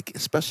like,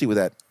 especially with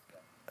that.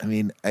 I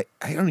mean, I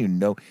don't even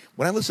know.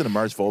 When I listen to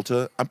Mars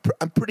Volta,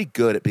 I'm pretty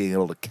good at being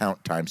able to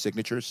count time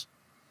signatures.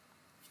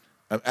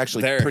 I'm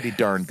actually pretty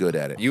darn good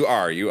at it. You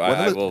are.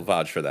 I will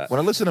vouch for that. When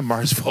I listen to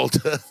Mars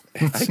Volta,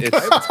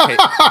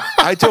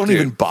 I don't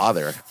even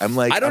bother. I'm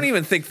like, I don't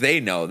even think they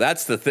know.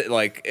 That's the thing.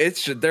 Like,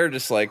 they're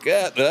just like,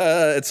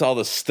 it's all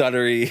the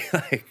stuttery.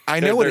 Like,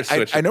 I know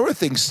I know where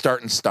things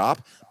start and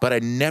stop, but I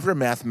never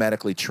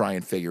mathematically try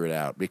and figure it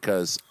out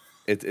because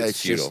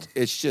it's futile.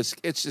 It's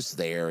just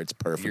there. It's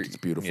perfect. It's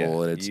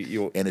beautiful,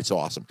 yeah, and it's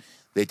awesome.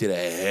 They did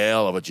a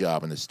hell of a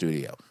job in the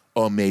studio.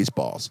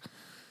 Amazeballs.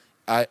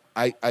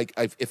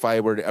 If I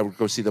would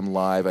go see them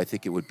live, I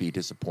think it would be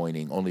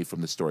disappointing, only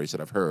from the stories that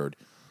I've heard.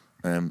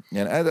 And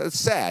it's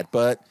sad,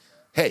 but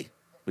hey,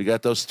 we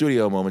got those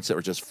studio moments that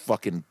were just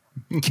fucking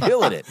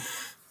killing it.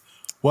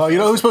 Well, you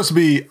know who's supposed to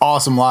be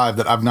awesome live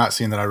that I've not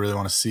seen that I really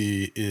want to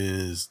see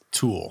is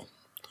Tool.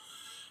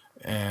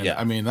 And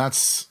I mean,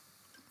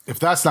 if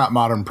that's not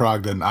modern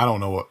prog, then I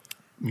don't know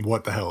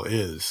what the hell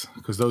is.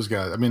 Because those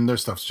guys, I mean, their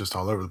stuff's just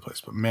all over the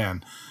place. But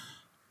man,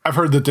 I've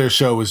heard that their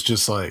show is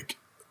just like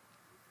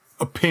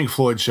a Pink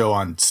Floyd show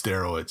on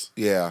steroids.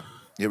 Yeah,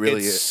 it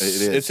really is. It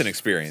is. It's an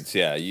experience.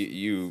 Yeah, have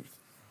you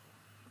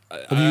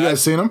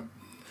guys seen them?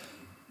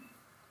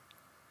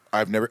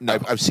 I've never.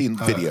 I've seen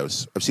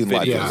videos. I've seen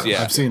live videos.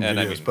 Yeah, I've seen videos,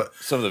 I mean, but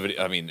some of the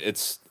video. I mean,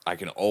 I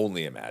can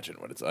only imagine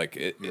what it's like.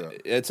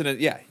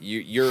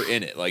 You're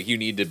in it. Like, you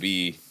need to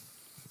be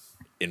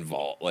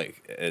involved.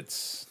 Like,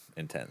 it's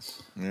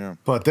intense. Yeah.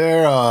 But they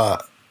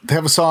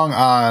have a song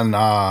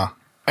on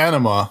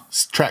Anima.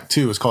 Track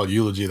 2 is called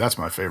Eulogy. That's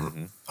my favorite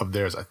of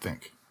theirs. I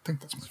think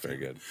that's my favorite. Very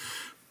good.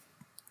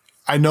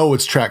 I know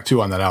it's track 2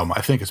 on that album.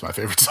 I think it's my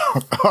favorite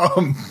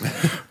song.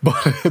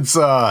 But it's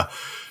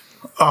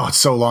it's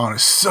so long.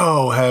 It's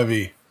so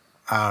heavy.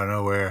 Out of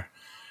nowhere.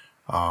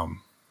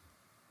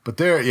 But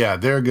they're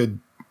a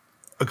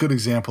good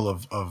example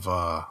of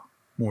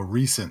more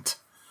recent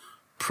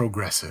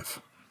progressive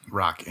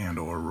rock and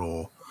or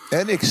roll.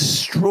 And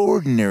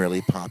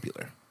extraordinarily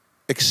popular.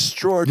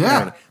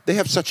 Extraordinarily. Yeah. They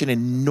have such an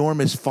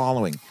enormous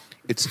following.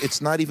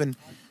 It's not even.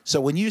 So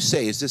when you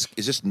say, is this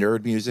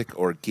nerd music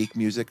or geek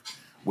music?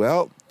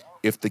 Well,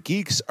 if the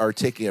geeks are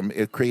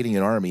creating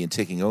an army and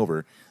taking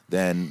over,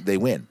 then they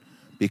win,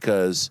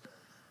 because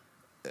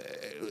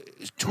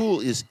Tool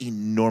is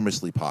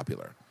enormously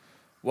popular.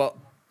 Well,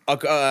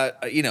 a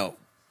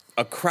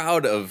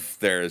crowd of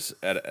theirs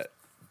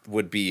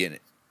would be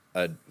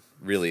a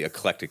really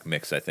eclectic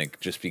mix, I think,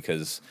 just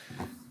because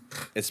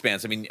it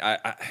spans. I mean,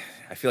 I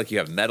feel like you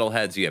have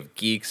metalheads, you have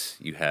geeks,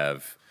 you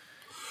have,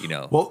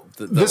 well,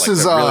 this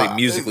is really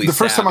musically the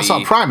first time I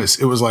saw Primus.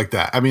 It was like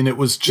that. I mean, it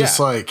was just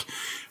like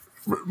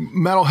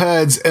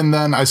metalheads, and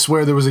then I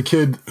swear there was a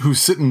kid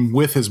who's sitting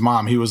with his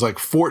mom. He was like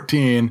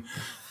 14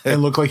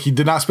 and looked like he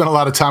did not spend a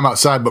lot of time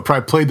outside, but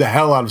probably played the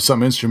hell out of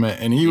some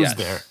instrument, and he was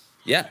there.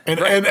 Yeah,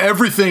 and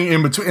everything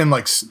in between, and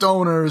like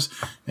stoners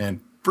and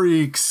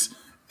freaks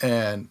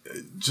and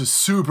just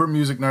super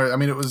music nerds. I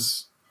mean, it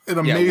was an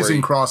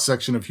amazing cross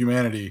section of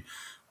humanity,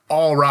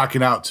 all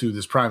rocking out to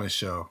this Primus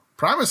show.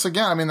 Primus,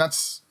 again, I mean,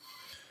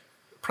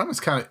 Primus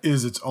kind of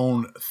is its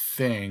own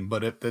thing,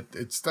 but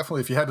it's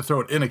definitely, if you had to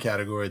throw it in a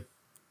category,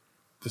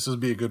 this would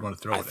be a good one to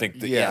throw it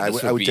in. I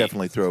would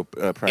definitely throw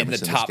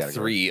Primus in the top this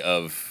 3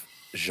 of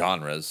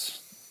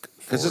genres,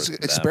 because it's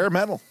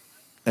experimental,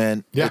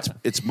 and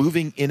it's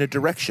moving in a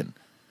direction.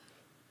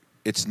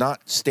 It's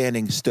not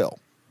standing still.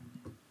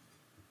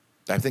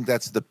 I think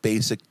that's the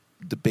basic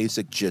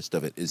gist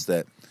of it, is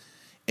that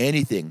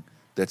anything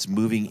that's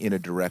moving in a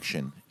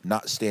direction,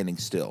 not standing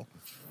still,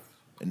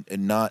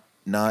 and not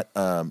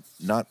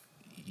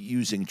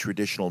using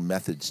traditional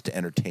methods to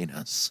entertain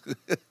us.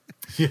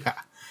 Yeah.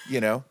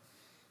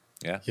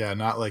 Yeah,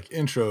 not like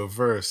intro,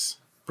 verse,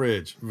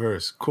 bridge,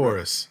 verse,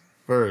 chorus,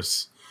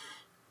 verse,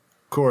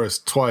 chorus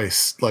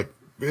twice. Like,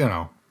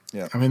 Yeah.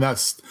 I mean,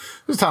 there's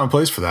a time and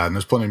place for that, and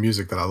there's plenty of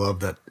music that I love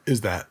that is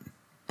that,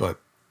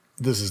 but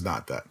this is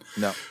not that.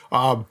 No.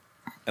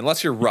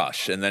 Unless you're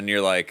Rush, and then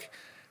you're like,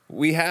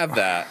 we have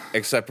that,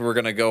 except we're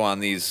going to go on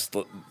these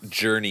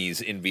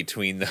journeys in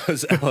between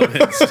those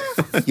elements.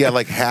 Yeah,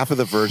 like half of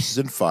the verse is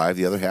in 5,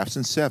 the other half's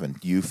in 7.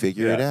 You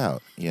figure it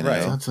out,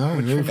 Right.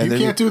 If you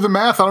can't do the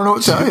math, I don't know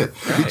what to tell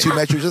you. 2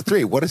 measures of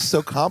 3. What is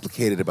so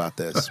complicated about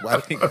this?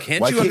 Why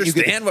can't you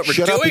understand what we're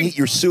doing? Shut up and eat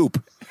your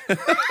soup.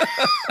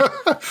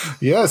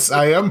 Yes,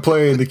 I am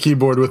playing the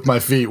keyboard with my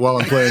feet while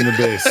I'm playing the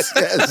bass.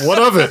 Yes. What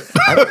of it?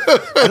 I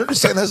don't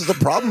understand this is a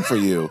problem for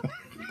you.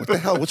 What the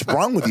hell? What's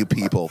wrong with you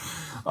people?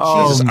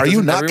 Jesus, are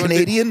you not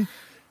Canadian?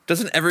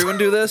 Doesn't everyone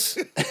do this?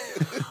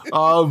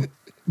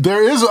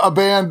 There is a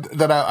band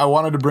that I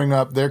wanted to bring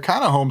up. They're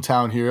kind of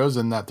hometown heroes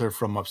in that they're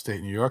from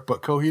upstate New York,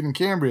 but Coheed and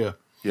Cambria.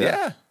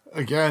 Yeah.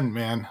 Again,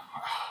 man,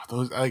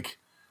 those like.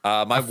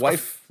 My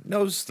wife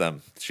knows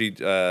them.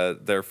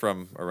 They're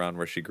from around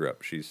where she grew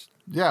up. She's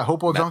Yeah,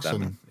 Hopewell Met Junction,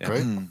 them, yeah.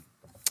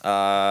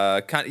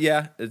 right?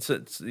 yeah. It's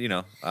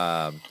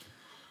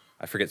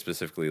I forget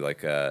specifically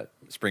like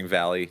Spring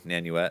Valley,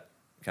 Nanuet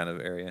kind of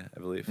area, I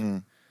believe.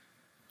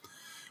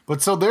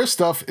 But so their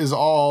stuff is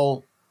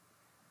all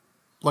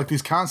like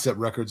these concept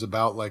records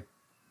about like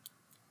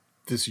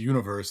this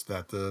universe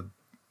that the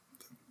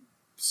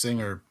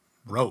singer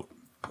wrote.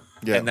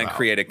 Yeah. And then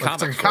created Like,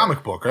 comics. it's like a for it.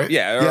 comic book, right?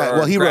 Yeah. Yeah,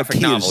 well, he wrote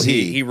graphic novel.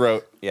 P&Z. He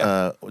wrote.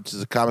 Yeah. Which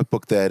is a comic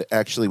book that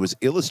actually was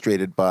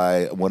illustrated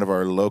by one of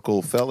our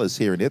local fellas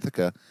here in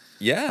Ithaca.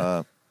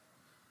 yeah.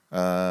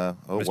 Why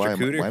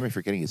Cooter. am I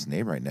forgetting his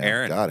name right now?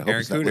 Aaron. God, I hope Aaron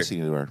he's not Cooter.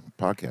 listening to our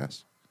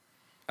podcast.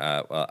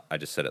 Well, I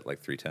just said it like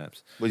 3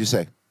 times. What'd you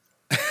say?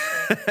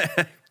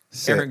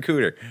 Say it. Aaron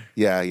Cooter.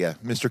 Yeah,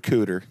 Mr.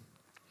 Cooter.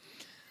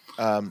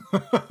 And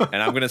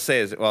I'm gonna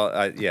say as well.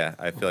 I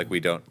feel like we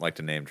don't like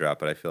to name drop,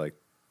 but I feel like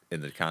in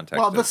the context.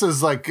 Well, of, this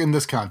is like in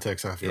this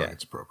context, I feel Yeah. like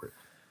it's appropriate.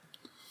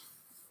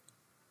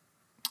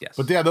 yes.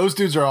 But yeah, those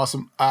dudes are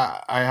awesome.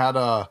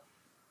 I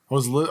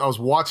was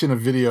watching a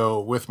video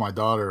with my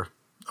daughter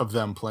of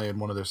them playing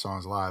one of their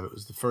songs live. It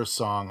was the first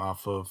song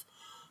off of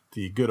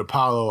the Good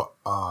Apollo.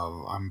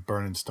 I'm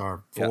Burning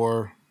Star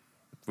 4.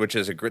 Which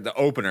is the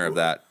opener of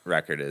that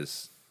record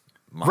is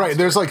monster. Right.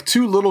 There's like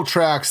 2 little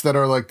tracks that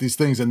are like these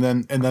things, and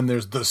then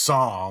there's the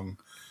song,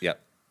 Yep.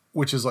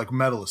 which is like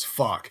metal as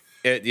fuck.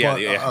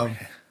 Yeah.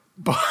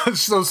 But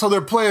so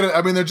they're playing it.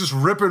 I mean, they're just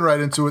ripping right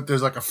into it.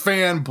 There's like a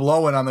fan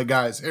blowing on the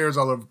guy's hairs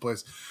all over the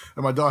place.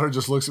 And my daughter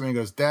just looks at me and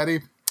goes,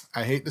 "Daddy,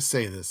 I hate to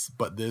say this,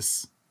 but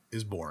this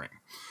is boring."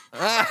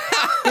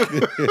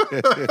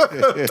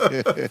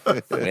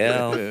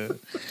 Well,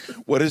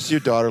 What is your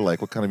daughter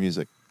like? What kind of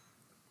music?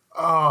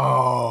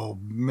 Oh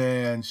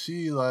man,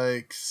 she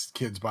likes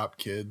Kids Bop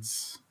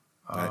Kids.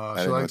 I She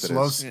don't know likes what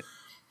that is.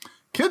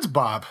 Kids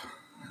Bop.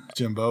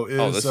 Jimbo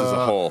is, this is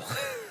a whole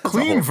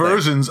clean thing.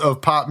 versions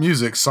of pop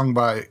music sung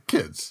by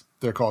kids.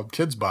 They're called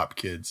Kids Bop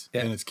Kids,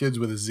 Yeah. and it's kids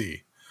with a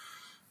Z.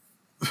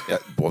 Yeah,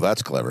 well,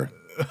 that's clever.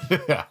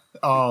 Yeah.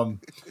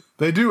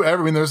 They do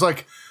every. I mean, there's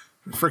like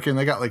freaking.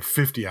 They got like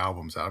 50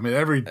 albums out. I mean,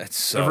 every That's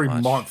so every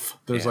much. month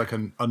there's Yeah. like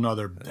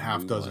another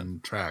half new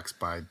dozen tracks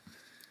by.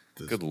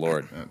 Good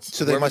Lord. That's-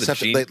 So they Whoever must the have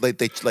to gene-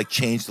 they like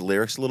change the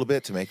lyrics a little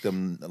bit to make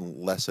them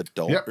less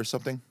adult Yep. or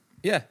something.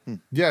 Yeah.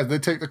 Yeah, they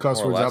take the cuss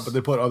More or words out, less. but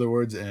they put other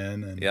words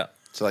in. And Yeah.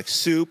 So like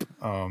soup,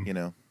 you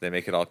know. They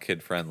make it all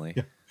kid friendly.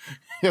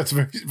 yeah, it's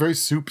very very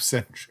soup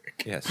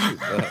centric. Yeah. Soup.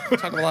 We're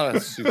talking a lot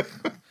about soup.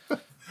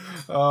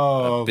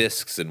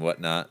 Bisques and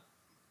whatnot.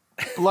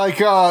 Like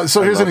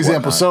so here's love an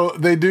example. Whatnot. So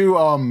they do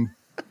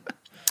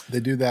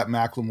that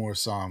Macklemore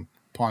song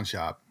Pawn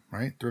Shop,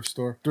 right? Thrift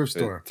store, pawn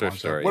Thrift shop,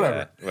 store.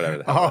 whatever. Yeah, whatever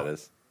the hell Oh. that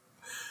is.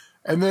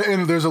 And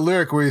then there's a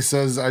lyric where he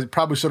says, "I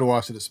probably should have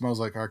washed it. It smells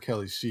like R.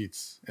 Kelly's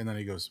sheets." And then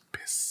he goes,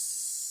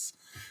 "Piss."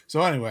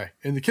 So anyway,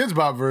 in the Kids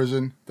Bop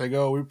version, they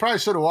go, "We probably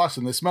should have washed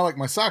them. They smell like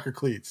my soccer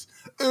cleats."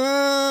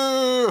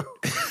 Ooh.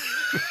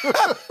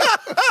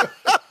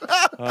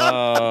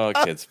 Oh,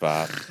 Kids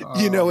Bop.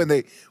 You know when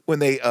they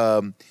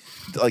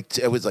like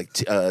it was like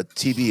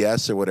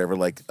TBS or whatever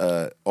like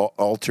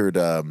altered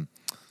the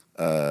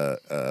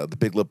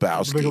Big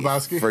Lebowski, Big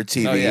Lebowski? for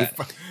TV. Oh, yeah.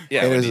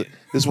 Yeah. And when this you-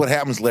 is what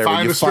happens, Larry.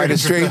 Find You a find a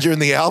stranger. stranger in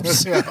the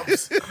Alps. Yeah.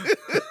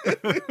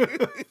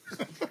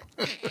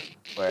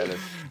 where the-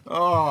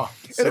 Oh,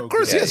 And so of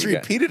course, good. he has to you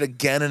got- repeat it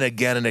again and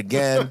again and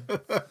again.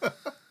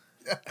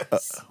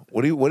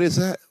 What is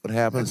that? What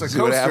happens? It's a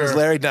See what happens, coaster.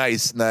 Larry?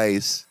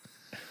 Nice.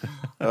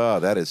 Oh,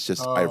 that is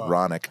just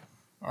ironic.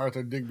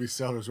 Arthur Digby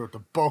Sellers wrote the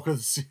bulk of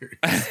the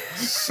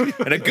series.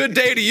 And a good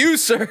day to you,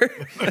 sir.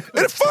 And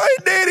a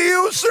fine day to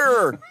you,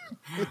 sir.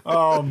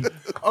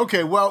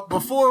 Okay, well,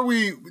 before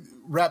we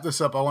wrap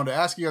this up, I wanted to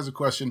ask you guys a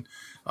question.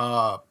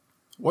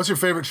 What's your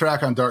favorite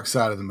track on Dark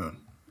Side of the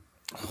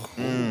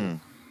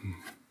Moon?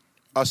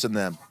 Us and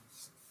them.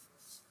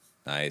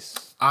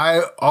 Nice.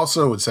 I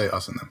also would say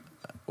Us and Them.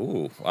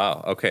 Ooh,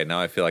 wow. Okay, now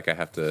I feel like I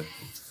have to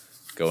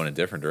go in a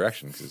different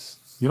direction because,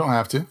 You don't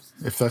have to.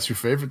 If that's your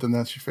favorite, then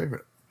that's your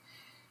favorite.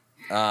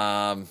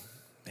 man,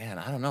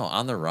 I don't know.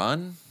 On the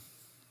Run.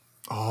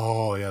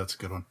 Oh, yeah, that's a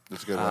good one.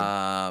 That's a good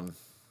one.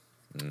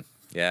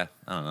 Yeah,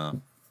 I don't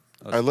know.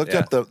 I looked yeah,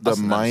 up the Us and Them's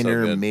so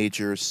minor good.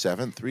 major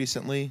seventh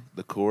recently,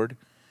 the chord,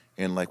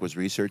 and like was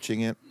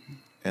researching it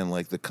and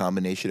like the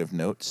combination of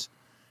notes,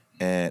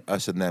 and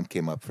Us and Them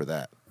came up for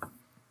that.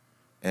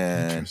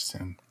 And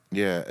Interesting.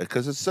 yeah,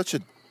 because it's such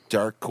a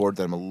dark chord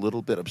that I'm a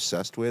little bit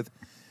obsessed with,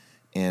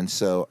 and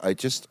so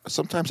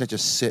sometimes I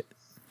just sit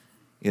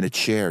in a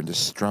chair and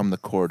just strum the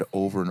chord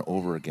over and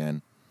over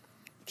again,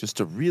 just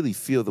to really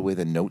feel the way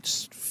the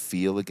notes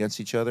feel against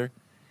each other.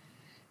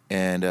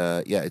 And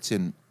yeah,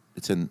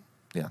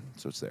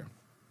 so it's there.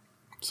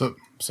 So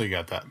you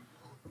got that.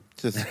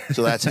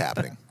 So that's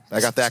happening. I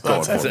got that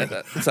going for me.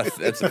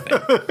 That's a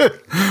thing.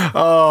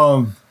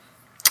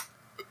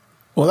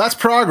 Well, that's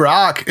prog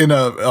rock in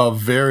a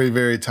very,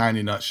 very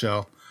tiny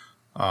nutshell.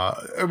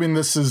 I mean,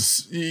 this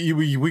is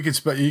we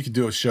could you could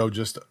do a show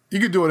you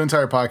could do an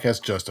entire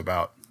podcast just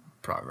about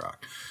prog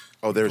rock.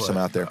 Oh, there's some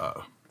out there.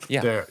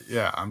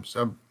 Yeah. I'm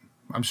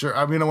sure.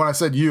 I mean, when I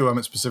said you, I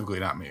meant specifically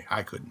not me.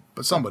 I couldn't,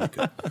 but somebody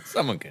could.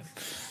 Someone can.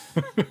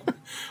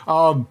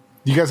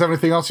 You guys have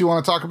anything else you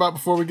want to talk about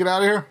before we get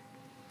out of here?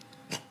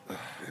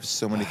 There's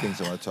so many things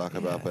I want to talk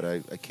about, but I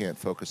can't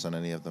focus on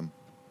any of them.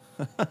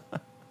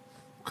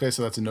 Okay,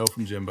 so that's a no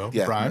from Jimbo.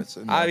 Yeah, Brian? that's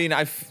a no. I mean,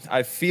 I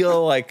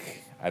feel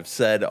like I've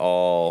said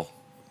all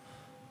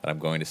that I'm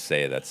going to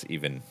say that's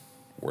even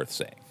worth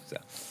saying. So,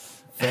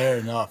 Fair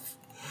enough.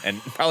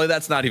 and probably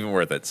that's not even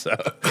worth it. So,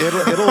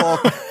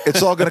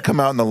 It's all going to come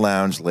out in the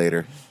lounge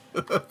later.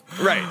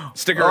 right,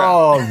 stick around.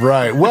 All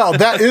right. Well,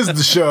 that is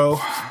the show,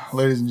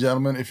 ladies and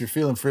gentlemen. If you're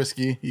feeling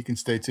frisky, you can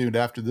stay tuned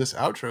after this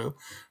outro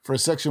for a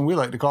section we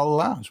like to call the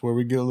lounge, where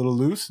we get a little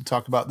loose and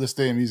talk about this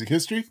day in music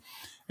history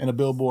and a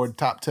Billboard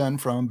top 10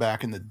 from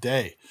back in the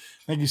day.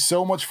 Thank you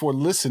so much for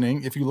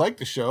listening. If you like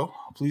the show,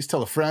 please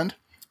tell a friend,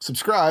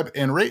 subscribe,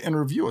 and rate and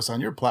review us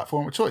on your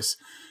platform of choice,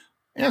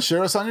 and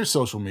share us on your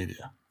social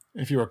media.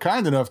 If you are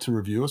kind enough to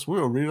review us,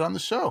 we will read it on the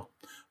show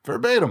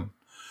verbatim.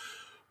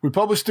 We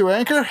publish through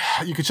Anchor.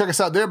 You can check us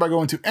out there by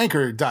going to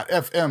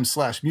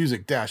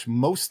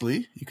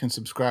anchor.fm/music-mostly. You can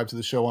subscribe to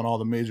the show on all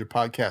the major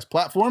podcast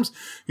platforms.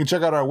 You can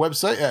check out our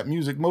website at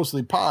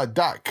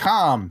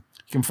musicmostlypod.com.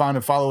 You can find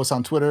and follow us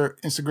on Twitter,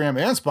 Instagram,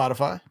 and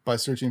Spotify by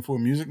searching for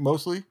Music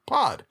Mostly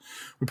Pod.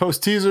 We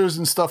post teasers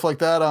and stuff like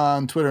that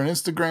on Twitter and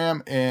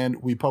Instagram, and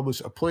we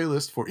publish a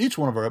playlist for each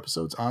one of our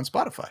episodes on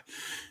Spotify.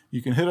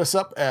 You can hit us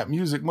up at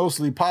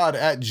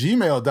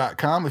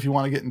musicmostlypod@gmail.com if you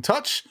want to get in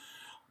touch.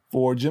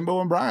 For Jimbo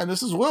and Brian,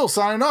 this is Will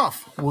signing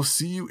off. We'll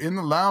see you in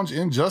the lounge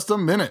in just a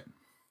minute.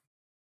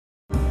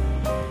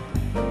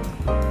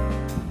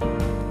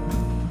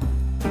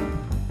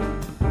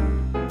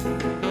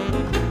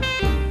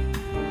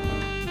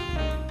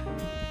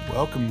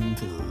 Welcome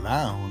to the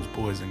lounge,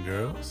 boys and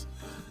girls.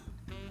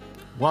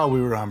 While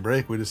we were on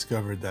break, we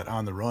discovered that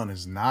On the Run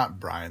is not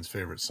Brian's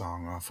favorite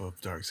song off of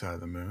Dark Side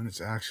of the Moon.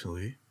 It's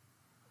actually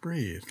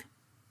Breathe.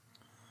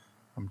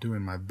 I'm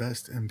doing my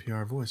best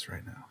NPR voice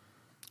right now.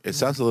 It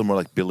sounds a little more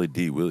like Billy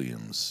D.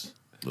 Williams.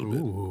 A little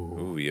bit.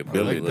 Ooh, you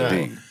Billy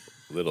like D.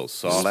 little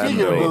soft.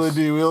 Speaking of Billy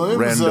D. Williams,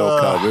 Randall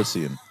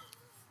Calrissian.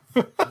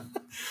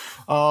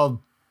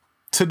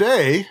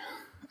 today,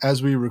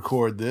 as we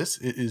record this,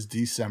 it is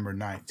December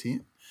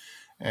 19th,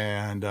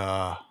 and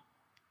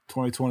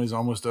 2020 is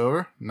almost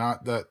over.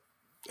 Not that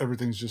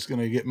everything's just going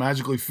to get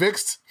magically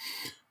fixed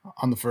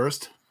on the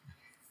 1st.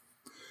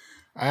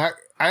 I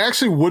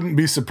actually wouldn't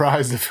be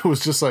surprised if it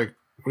was just like,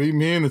 what do you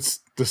mean it's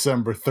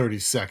December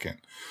 32nd,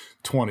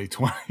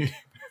 2020?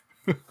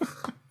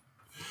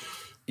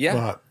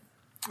 Yeah.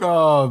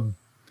 But,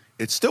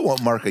 It still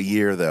won't mark a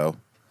year, though.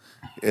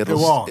 It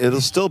won't. It'll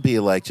still be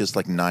like just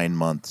like 9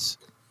 months.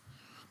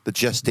 The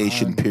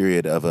gestation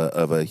period of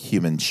a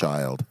human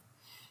child.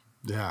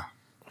 yeah.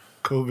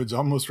 COVID's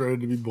almost ready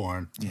to be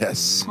born.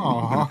 Yes.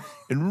 Aw.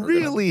 And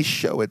really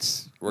show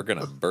its. We're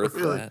gonna birth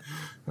that.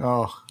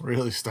 Oh,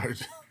 really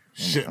started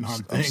shitting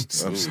on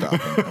things. I'm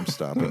stopping. I'm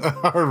stopping.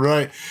 All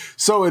right.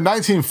 So in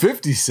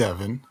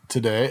 1957,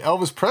 today,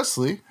 Elvis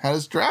Presley had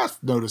his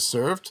draft notice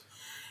served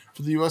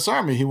for the U.S.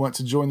 Army. He went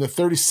to join the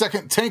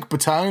 32nd Tank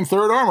Battalion,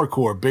 3rd Armor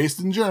Corps, based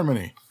in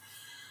Germany.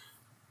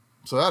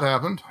 So that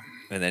happened.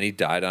 And then he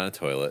died on a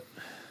toilet.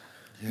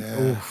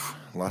 Yeah.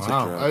 Lots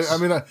Wow. of drugs. I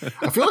mean, I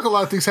feel like a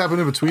lot of things happen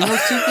in between those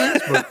two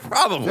things, but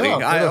Probably.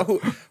 Yeah, Who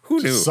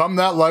knew? sum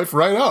that life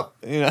right up.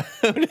 You know?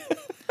 Just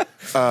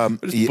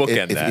Y-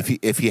 bookend that.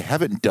 if you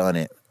haven't done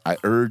it, I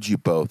urge you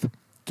both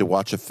to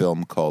watch a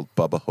film called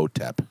Bubba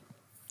Hotep.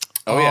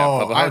 Oh yeah,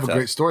 Bubba I have a Hotep.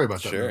 great story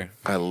about that. Sure.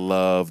 I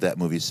love that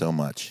movie so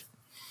much.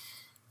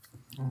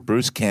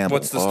 Bruce Campbell.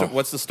 What's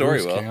the story?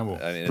 Bruce Will? Campbell.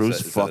 I mean, Bruce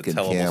is that fucking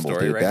a tellable Campbell,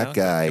 story dude. right That now?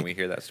 guy- Can we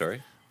hear that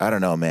story? I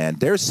don't know, man.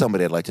 There's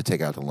somebody I'd like to take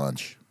out to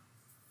lunch.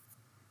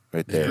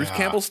 Right there. Bruce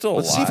Campbell's still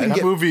Let's see if alive. he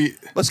That movie,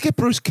 Let's get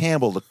Bruce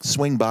Campbell to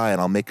swing by, and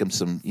I'll make him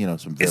some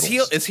Is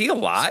vittles. he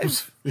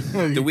alive?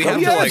 Do we Oh,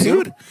 have yeah, to like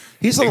dude.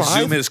 He's exhume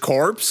alive. his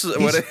corpse?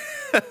 What?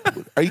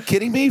 Are you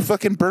kidding me?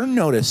 Fucking burn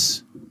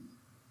notice.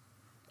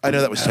 I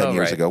know that was 10 Oh,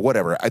 years right. ago.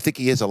 Whatever. I think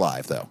he is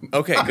alive, though.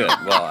 Okay, good.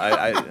 Well,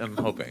 I'm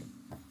hoping.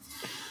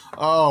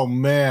 oh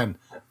man,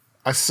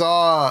 I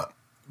saw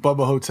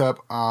Bubba Hotep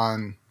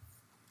on,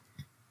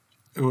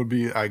 it would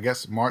be, I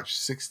guess, March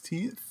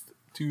 16th,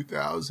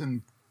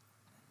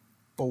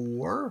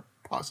 2004,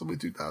 possibly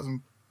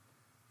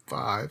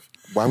 2005.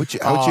 Why would you?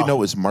 How would you know it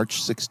was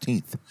March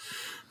 16th?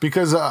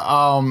 Because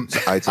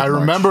Ides of I March.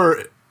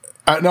 remember,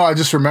 I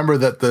just remember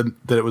that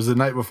it was the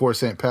night before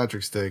St.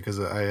 Patrick's Day, because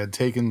I had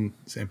taken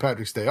St.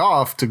 Patrick's Day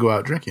off to go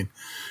out drinking,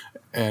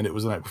 and it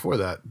was the night before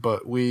that.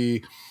 But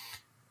we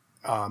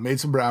made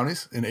some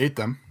brownies and ate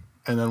them,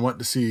 and then went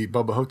to see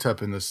Bubba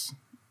Hotep in this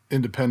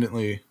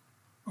independently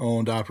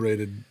owned,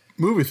 operated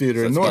movie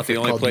theater in That's about Norfolk the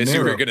only called place De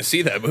you were Niro. going to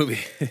see that movie.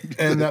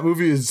 And that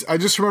movie is, I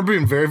just remember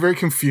being very, very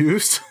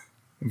confused,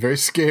 very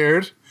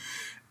scared.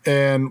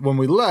 And when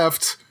we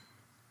left,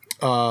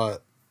 my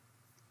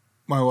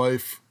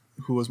wife,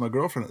 who was my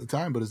girlfriend at the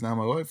time, but is now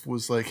my wife,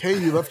 was like, "Hey,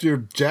 you left your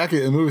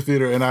jacket in the movie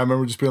theater," and I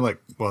remember just being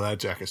like, "Well, that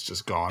jacket's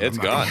just gone. It's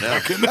I'm not gone now.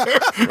 going back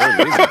in there."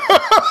 We're leaving.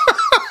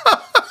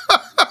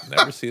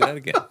 Never see that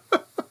again.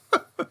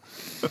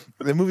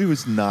 The movie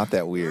was not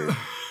that weird.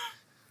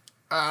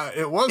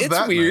 It was. It's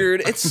that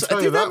weird. night. I can It's tell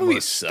you dude, that movie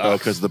much. sucks. Oh,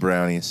 because of the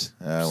brownies.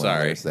 Well,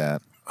 Sorry. there's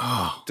that.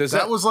 Does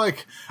That was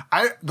like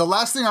the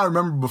last thing I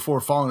remember before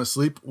falling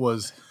asleep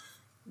was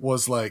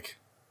like,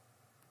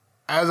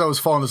 as I was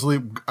falling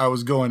asleep, I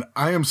was going,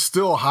 I am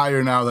still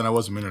higher now than I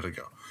was a minute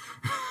ago.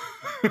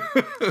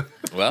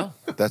 well,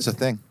 That's a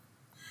thing.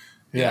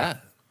 yeah.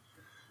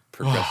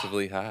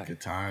 Progressively high.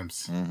 Good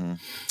times.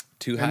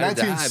 Too In high to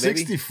die,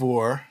 baby.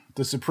 1964,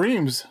 the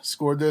Supremes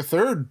scored their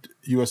third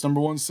U.S.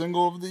 #1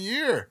 single of the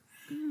year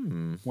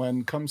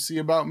when "Come See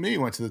About Me"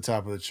 went to the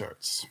top of the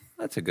charts.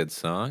 That's a good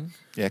song.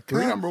 Yeah,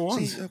 Three come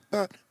 #1s. see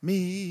about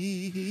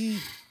me.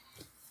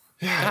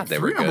 Yeah, God, they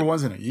three were good.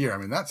 #1s in a year. I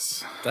mean,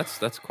 that's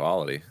That's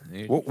quality.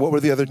 What were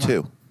the other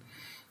two?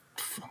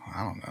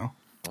 I don't know.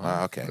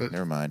 Okay,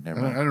 never mind. I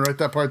didn't write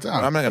that part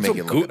down. I'm not gonna make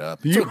you look it up.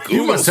 You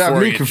Google must have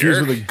for me you, confused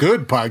jerk. with a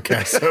good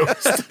podcast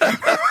host.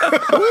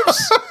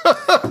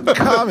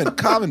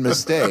 Common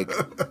mistake.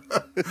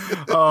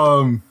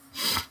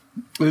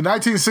 In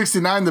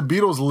 1969, the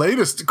Beatles'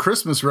 latest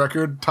Christmas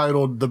record,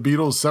 titled "The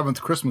Beatles'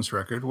 Seventh Christmas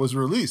Record," was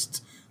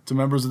released to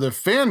members of their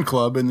fan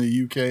club in the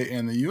UK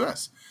and the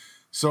US.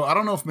 So I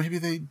don't know if maybe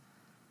they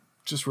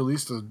just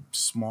released a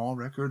small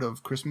record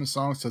of Christmas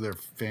songs to their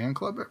fan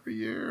club every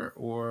year,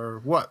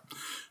 or what.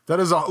 That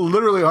is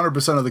literally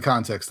 100% of the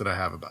context that I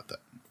have about that.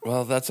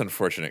 Well, that's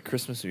unfortunate.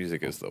 Christmas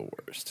music is the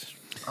worst.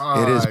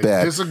 It is I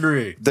bad.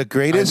 disagree. The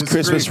greatest I disagree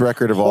Christmas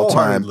record of all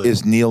time wholeheartedly.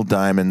 is Neil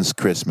Diamond's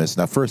Christmas.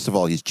 Now, first of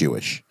all, he's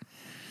Jewish.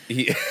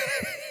 He-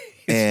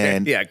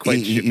 And yeah, quite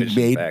he Jewish, in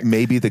made fact.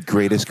 maybe the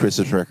greatest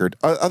Christmas record.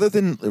 Other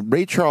than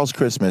Ray Charles'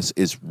 Christmas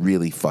is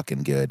really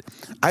fucking good.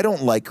 I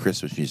don't like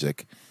Christmas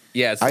music.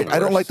 Yeah, it's I the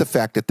don't worst. like the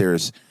fact that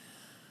there's,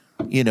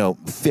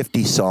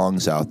 50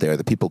 songs out there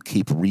that people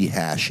keep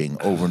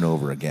rehashing over and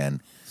over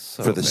again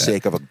So for the bad.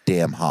 sake of a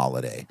damn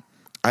holiday.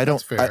 I don't.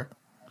 That's fair.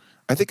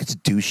 I think it's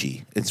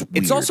douchey. It's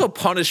weird. It's also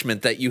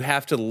punishment that you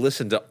have to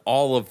listen to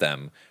all of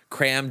them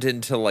crammed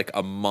into like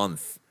a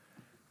month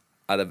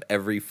out of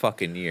every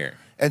fucking year.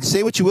 And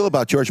say what you will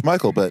about George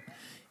Michael, but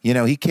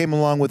he came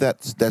along with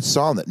that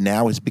song that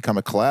now has become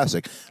a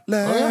classic.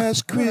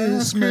 Last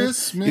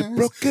Christmas, you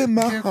broke in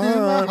my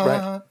heart.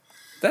 Right?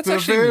 That's The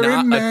actually very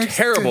not a next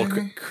terrible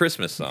day.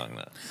 Christmas song,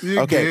 though.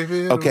 You gave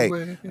it Okay.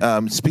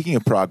 away. Speaking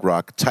of prog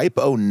rock, Type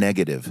O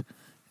Negative,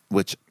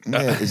 which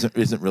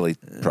isn't really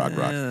prog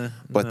rock,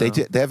 but they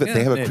have a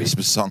maybe.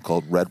 Christmas song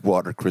called "Red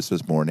Water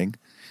Christmas Morning,"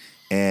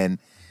 and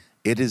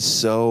it is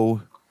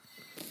so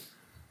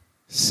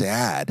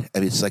sad. I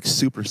mean, it's like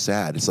super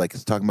sad. It's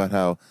talking about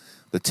how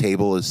the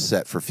table is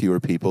set for fewer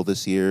people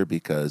this year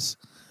because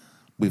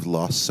we've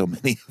lost so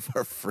many of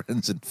our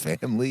friends and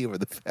family over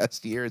the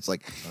past year. It's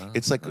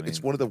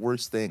one of the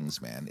worst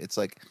things, man.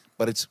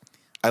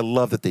 I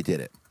love that they did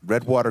it.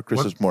 Red Water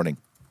Christmas Morning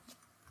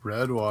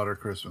Red Water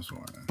Christmas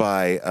Morning.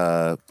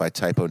 by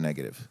Type O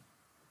Negative.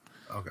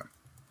 Okay.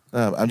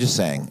 I'm just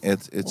saying We'll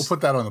it's.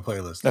 put that on the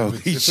playlist. Oh,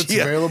 if it's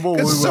yeah. available,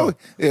 we It's will.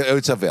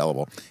 it's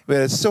available, but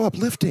it's so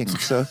uplifting.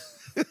 So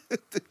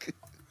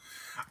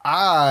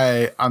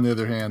I, on the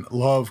other hand,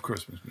 love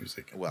Christmas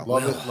music. Well,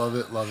 love it.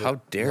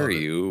 How dare love it.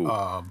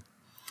 you?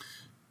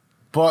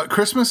 But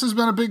Christmas has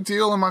been a big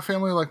deal in my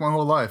family like my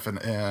whole life, and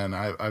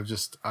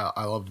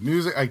I loved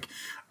music.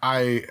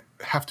 I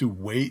have to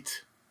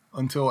wait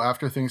until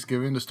after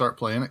Thanksgiving to start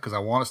playing it because I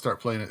want to start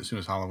playing it as soon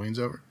as Halloween's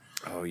over.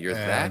 Oh, you're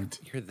and-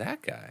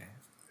 that guy.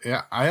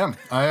 Yeah, I am.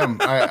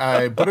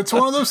 But it's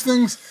one of those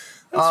things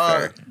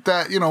fair.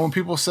 that when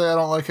people say I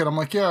don't like it, I'm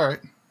like, yeah, all right,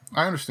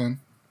 I understand.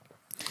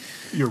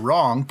 You're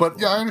wrong, but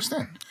yeah, I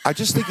understand. I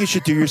just think you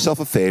should do yourself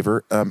a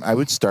favor. I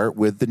would start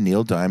with the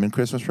Neil Diamond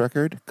Christmas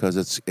record because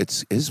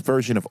it's his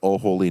version of "Oh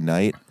Holy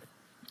Night."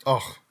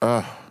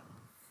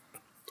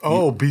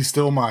 Oh, be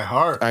still my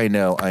heart. I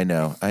know.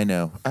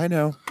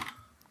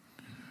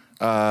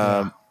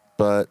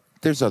 But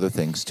there's other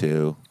things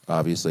too.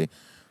 Obviously,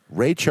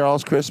 Ray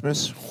Charles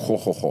Christmas. Ho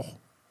ho ho.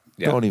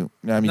 Yeah. Don't even.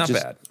 I mean,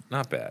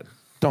 Not bad.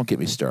 don't get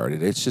me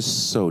started. It's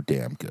just so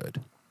damn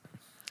good.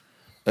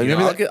 I'll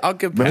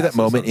give remember that passes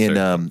moment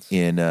on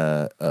certain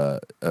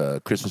ones.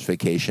 in Christmas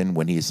Vacation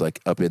when he's like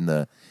up in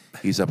the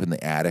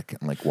attic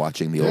and like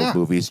watching the Yeah. old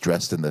movies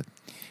dressed in the,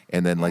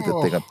 and then like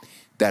the thing up.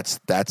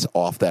 That's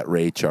off that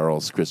Ray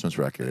Charles Christmas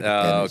record. Oh,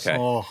 And okay.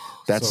 Oh,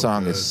 That so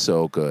song good. is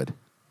so good.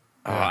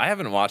 Oh, I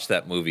haven't watched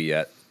that movie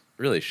yet.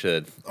 Really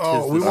should.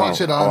 Oh, Tis we the watch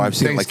season. it on I've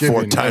seen it like 4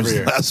 Thanksgiving times every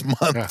year. last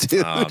month,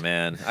 dude. Oh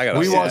man, I got.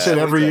 We watch it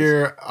every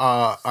year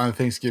on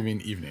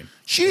Thanksgiving evening.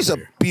 She's a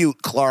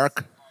beaut,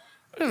 Clark.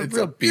 It's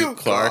Real a beaut, beaut,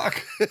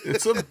 Clark.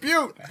 It's a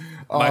beaut.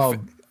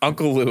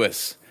 Uncle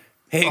Lewis.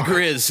 Hey,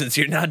 Grizz, since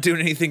you're not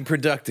doing anything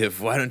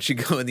productive, why don't you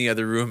go in the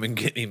other room and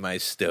get me my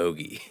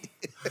stogie?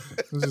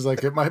 This is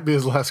like, it might be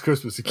his last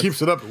Christmas. He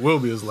keeps it up. It will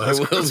be his last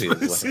It will be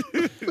Christmas.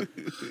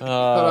 his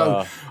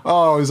last-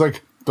 Oh, he's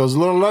like, those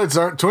little lights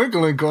aren't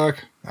twinkling,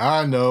 Clark.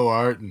 I know,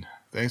 Art, and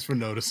thanks for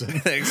noticing.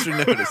 Thanks for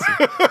noticing.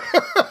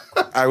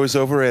 I was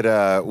over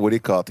at what do you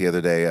call it the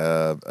other day,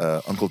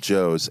 Uncle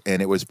Joe's,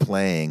 and it was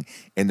playing.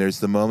 And there's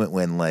the moment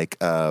when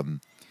and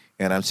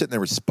I'm sitting there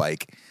with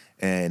Spike,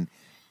 and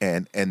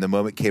the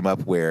moment came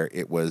up where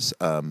it was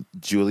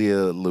Julia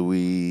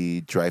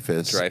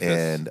Louis-Dreyfus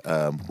and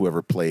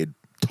whoever played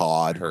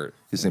Todd.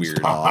 His name's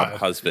weird Todd.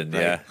 husband,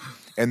 Right. yeah.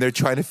 And they're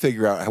trying to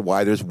figure out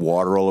why there's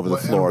water all over the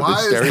floor. And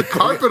why They're is the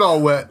carpet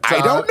all wet, Todd?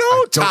 I don't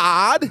know,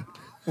 Todd.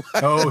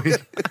 Oh,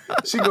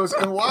 she goes,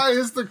 and why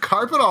is the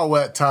carpet all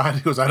wet, Todd?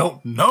 He goes, I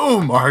don't know,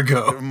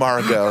 Margot.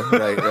 Margot,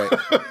 right.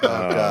 Oh,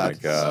 God. my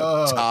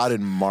God. Todd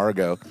and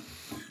Margot.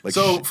 Like,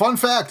 So, fun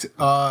fact,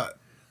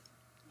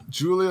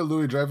 Julia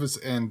Louis-Dreyfus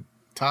and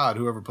Todd,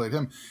 whoever played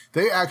him,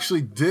 they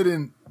actually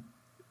didn't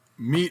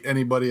meet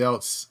anybody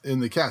else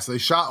in the cast. They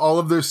shot all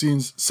of their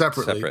scenes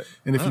separately.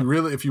 And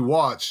if you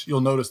watch,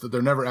 you'll notice that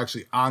they're never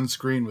actually on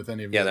screen with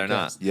any of the Yeah, they're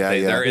cast. not.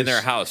 They're in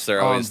their house.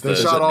 They're always they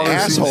shot all their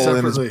scenes asshole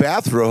in his separately.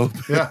 bathrobe.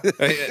 Yeah.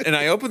 And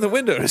I opened the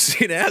window to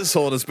see an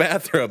asshole in his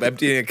bathrobe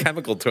emptying a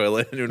chemical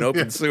toilet into an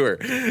open sewer.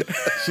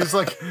 She's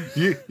like,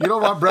 you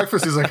don't want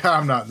breakfast? He's like,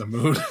 I'm not in the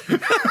mood.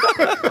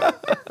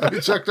 Have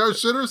you checked our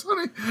shitters,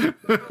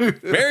 honey?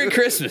 Merry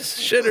Christmas.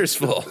 Shitter's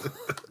full.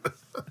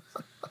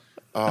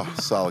 Oh,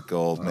 solid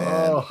gold, man.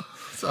 Oh,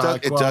 it's a high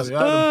It quality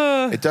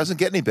item. It doesn't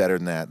get any better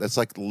than that. That's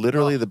like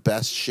literally the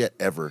best shit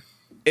ever.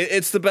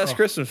 It's the best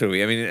Christmas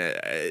movie. I mean,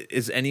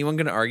 is anyone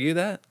going to argue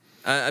that?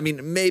 I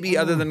mean, maybe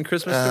other than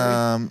Christmas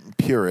Story.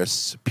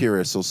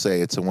 Purists will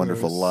say It's a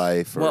Wonderful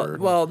Life. Or,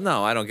 Well,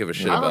 no, I don't give a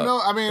shit I about don't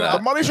know. I mean, that.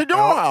 the money's in your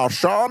house,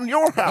 Sean.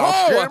 Your house,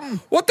 Oh, Jim.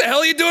 what the hell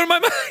are you doing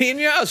in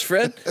your house,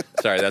 Fred?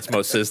 Sorry, that's Mo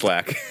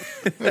Sislak.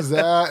 there's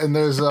that, and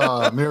there's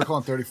Miracle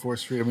on 34th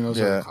Street. I mean, those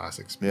are the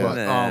classics. Yeah. But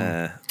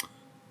Nah.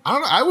 I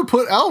don't know. I would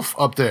put Elf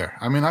up there.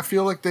 I mean, I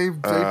feel like they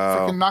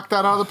freaking knocked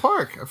that out of the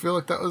park. I feel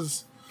like that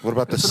was What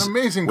about it's the an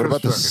amazing What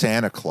about the Christmas record.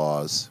 Santa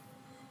Claus?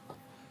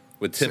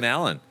 With Tim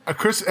Allen.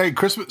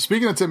 Christmas.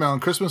 Speaking of Tim Allen,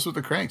 Christmas with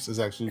the Cranks is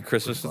actually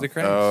Christmas with the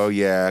Cranks. Oh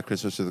yeah,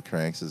 Christmas with the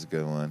Cranks is a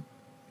good one.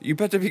 You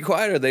better be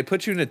quiet or they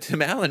put you in a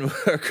Tim Allen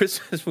or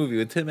Christmas movie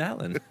with Tim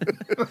Allen.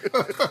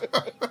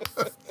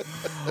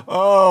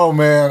 Oh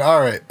man! All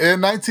right.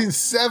 In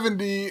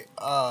 1970,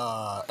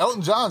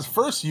 Elton John's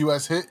first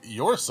U.S. hit,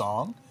 "Your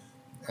Song,"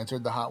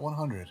 entered the Hot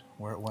 100,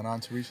 where it went on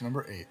to reach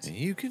number 8.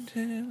 You can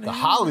tell me The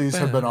Hollies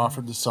have been about-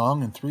 offered the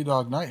song, and Three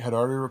Dog Night had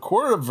already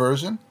recorded a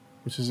version,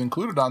 which is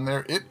included on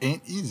their "It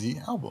Ain't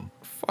Easy" album.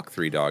 Fuck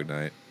Three Dog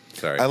Night.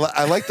 Sorry.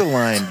 I like the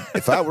line.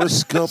 If I were a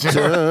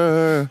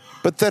sculptor,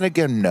 but then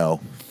again, no.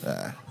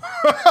 Nah.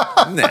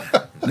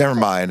 Never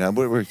mind.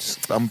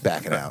 I'm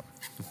backing out.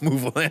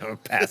 Move along.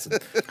 Pass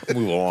it.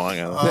 Move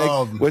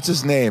along. What's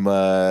his name?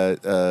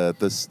 The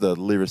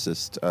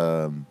lyricist,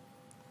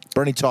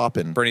 Bernie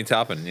Taupin. Bernie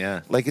Taupin,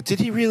 yeah. Like, did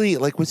he really?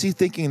 Like, was he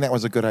thinking that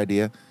was a good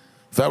idea?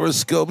 If I were a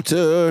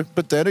sculptor,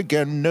 but then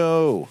again,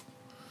 no.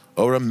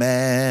 Or a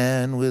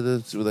man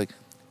in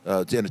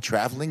a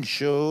traveling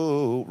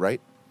show,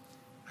 right?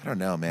 I don't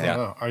know, man. Yeah.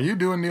 Oh, are you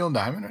doing Neil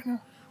Diamond right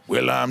now?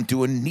 Well, I'm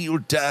doing Neil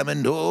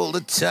Diamond all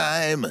the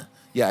time.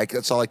 Yeah,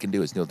 that's all I can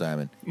do is Neil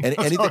Diamond. And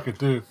anything, Fucking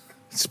dude.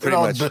 it's pretty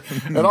much.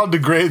 It all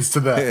degrades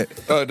to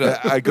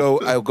that.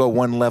 I'll go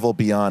one level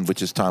beyond,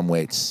 which is Tom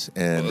Waits,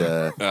 and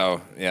Oh,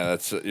 yeah,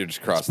 that's you're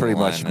just crossing pretty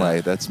the line.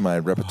 much that's my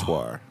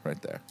repertoire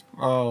right there.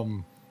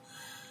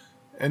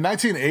 In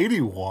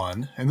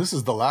 1981, and this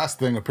is the last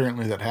thing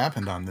apparently that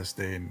happened on this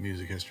day in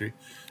music history,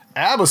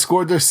 ABBA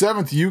scored their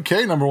 7th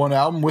UK number 1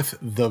 album with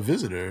The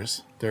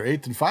Visitors, their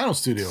 8th and final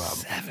studio album.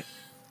 7.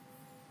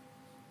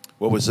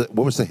 What was it?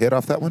 What was the hit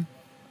off that one?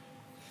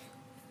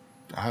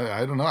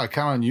 I don't know. I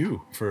count on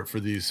you for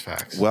these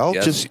facts. Well,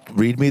 Yes. just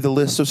read me the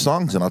list of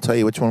songs, and I'll tell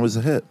you which one was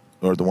a hit,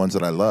 or the ones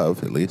that I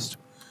love, at least.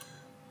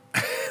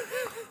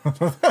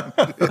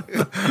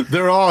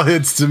 They're all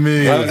hits to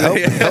me.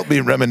 Help me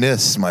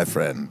reminisce, my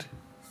friend.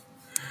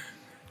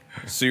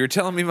 So you're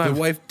telling me my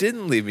wife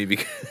didn't leave me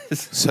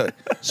because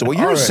So what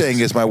you're All right. saying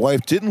is my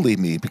wife didn't leave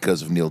me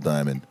because of Neil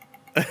Diamond.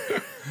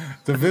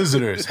 The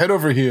Visitors, Head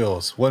Over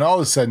Heels, When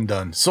All Is Said and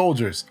Done,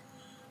 Soldiers,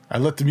 I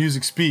Let the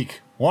Music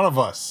Speak, One of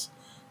Us,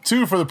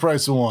 2 for the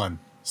Price of 1,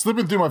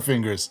 Slipping Through My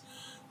Fingers,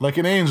 Like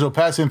an Angel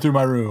Passing Through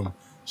My Room,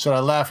 Should I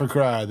Laugh or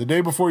Cry, The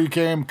Day Before You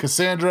Came,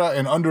 Cassandra,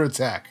 and Under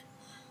Attack.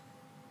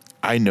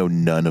 I know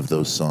none of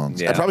those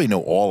songs. I Yeah. probably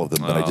know all of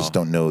them, but I just Oh.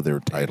 don't know their I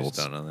just titles.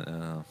 don't know that.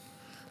 Oh.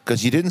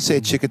 Because you didn't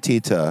say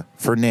Chiquitita,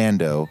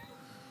 Fernando,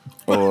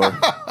 or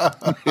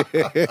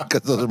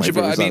because those are my But,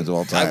 favorite I mean, songs of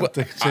all time.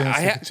 Take a chance,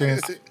 I take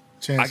a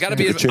chance. I got to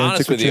be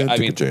honest with you. I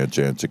mean, you know,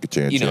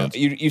 chance.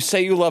 you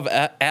say you love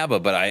ABBA,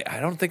 but I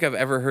don't think I've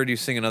ever heard you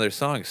sing another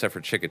song except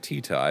for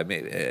Chiquitita.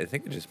 I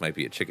think it just might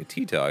be a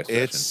Chiquitita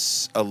expression.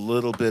 It's a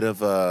little bit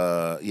of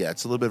a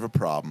it's a little bit of a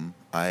problem.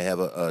 I have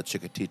a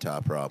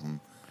Chiquitita problem.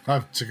 I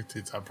have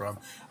Chiquitita problem.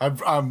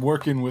 I'm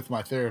working with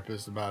my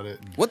therapist about it.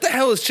 What the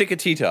hell is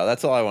Chiquitita?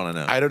 That's all I want to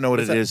know. I don't know what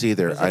it is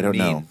either. I don't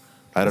know.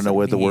 I don't know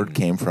where the word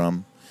came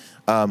from.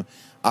 I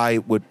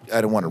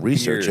don't want to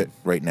research Weird. it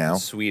right now.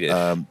 Swedish. But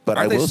Aren't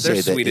I they- will they're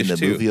say that in Swedish the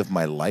too. movie of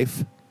my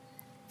life,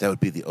 That would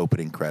be the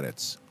opening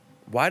credits.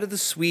 Why do the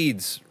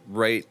Swedes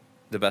write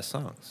the best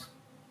songs?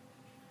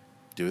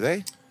 Do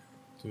they?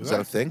 Is that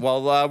a thing?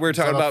 Well, we were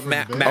talking that about up for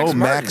debate? Max oh,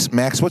 Martin,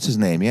 Max, what's his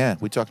name? Yeah,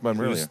 we talked about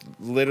him earlier.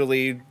 who's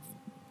literally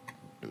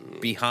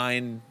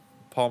behind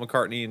Paul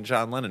McCartney and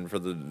John Lennon for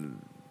the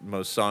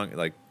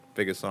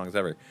biggest songs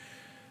ever.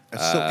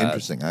 That's so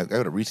interesting. I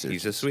got to research.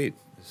 He's a Swede.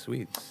 The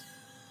Swedes.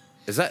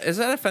 Is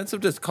that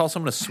offensive to call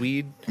someone a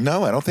Swede?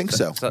 No, I don't think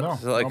so. No,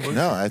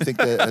 No, I think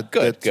that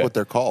Good, that's good. what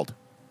they're called.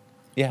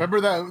 Yeah.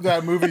 Remember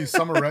that movie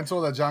Summer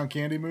Rental, that John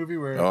Candy movie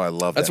where Oh, I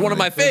love That's that. one of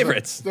my movie.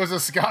 favorites. there's a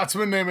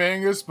Scotsman named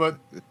Angus, but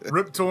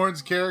Rip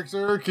Torn's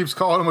character keeps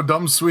calling him a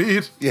dumb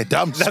Swede. Yeah,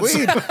 dumb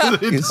Swede.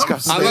 He's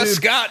got I'm a Swede.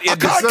 Scot. You I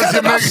can't says get you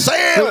enough make-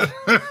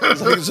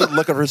 sail. He's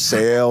looking for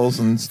sails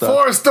and stuff.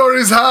 4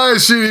 stories high,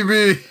 she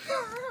be.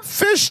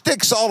 Fish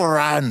sticks all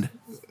around.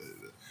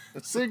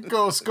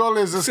 Cinco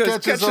scullies and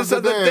Sketches sketches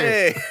of the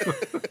day.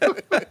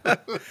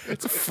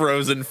 It's a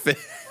frozen fish.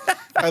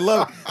 I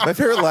love my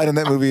favorite line in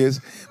that movie is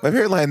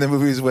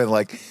when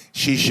like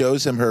she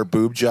shows him her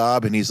boob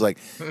job and she's like,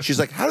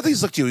 how do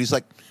these look to you? He's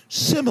like,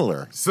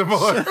 similar.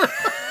 Similar.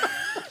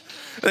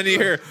 Then you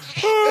hear,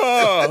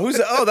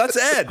 oh, that's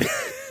Ed.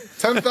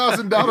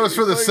 $10,000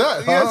 for the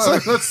set. Yeah, it's Huh?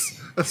 like-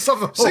 that's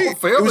something the See, whole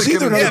family it was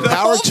either can another the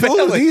power whole tool or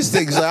family. these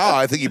things. Oh,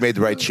 I think you made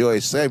the right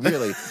choice.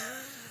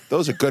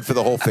 Those are good for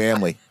the whole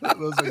family.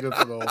 Those are good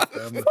for the whole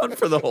family. Fun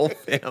for the whole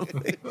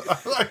family.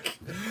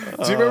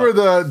 Do you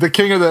remember the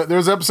King of the? There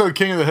was an episode of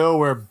King of the Hill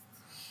where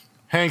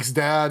Hank's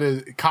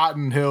dad,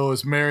 Cotton Hill,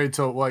 is married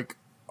to like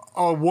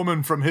a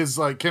woman from his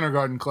like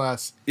kindergarten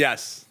class.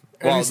 Yes.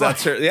 And Well, he's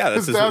that's like- her. Yeah,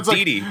 that's his his dad's like,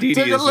 Dee Dee.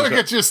 take a look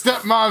at your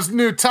stepmom's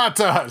new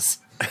tatas.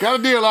 Got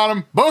a deal on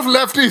them. Both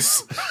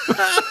lefties.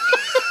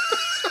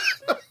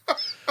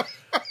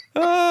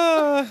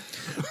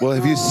 Well,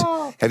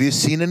 have you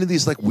seen any of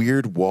these like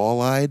weird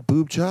wall-eyed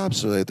boob jobs?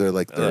 So they're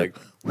like point,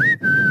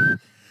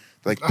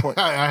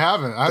 I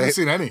haven't. I haven't They-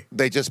 seen any.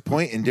 they just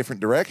point in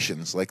different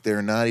directions. Like they're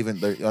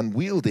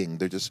unwielding.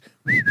 They're just,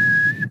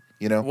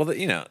 Well,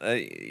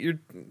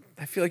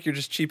 I feel like you're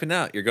just cheaping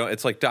out. You're going.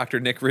 It's like Dr.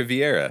 Nick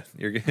Riviera.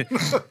 You're. they're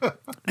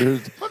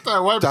What the? I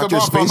wiped Dr. them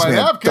off on my Spaceman,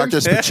 napkin.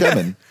 Dr.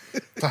 Spaceman.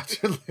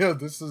 Dr. Leo,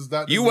 this is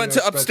that. You went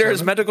to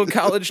upstairs medical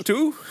college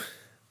too.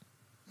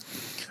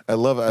 I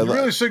love it. You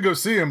really should go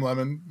see him,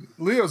 Lemon.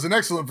 Leo's an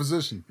excellent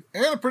physician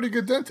and a pretty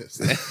good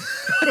dentist.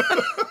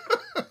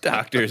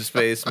 Dr.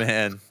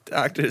 Spaceman.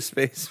 Dr.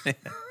 Spaceman.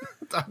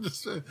 I'm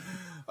just saying.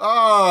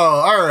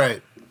 Oh, all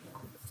right.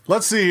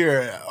 Let's see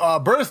here.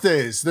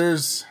 Birthdays.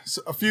 There's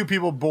a few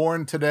people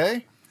born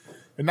today.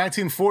 In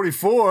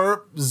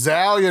 1944,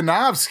 Zal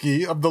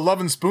Yanovsky of the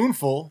Lovin'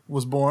 Spoonful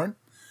was born.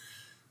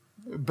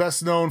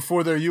 Best known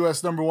for their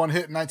U.S. #1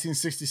 hit in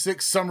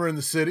 1966, Summer in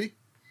the City.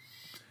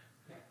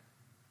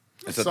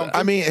 Something.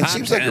 I mean, it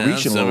seems like a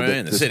reach a little bit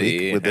in the this city.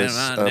 week with this.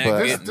 And my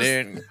But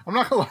neck I'm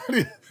not gonna lie to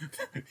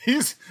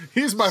you.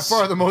 He's by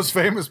far the most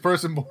famous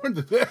person born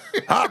today.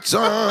 hot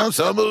sun,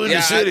 summer in Yeah,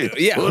 the city.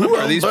 yeah, who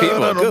are these people?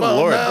 Good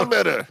Lord.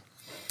 Better.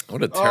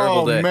 What a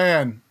terrible day.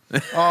 Man.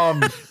 All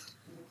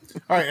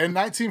right, in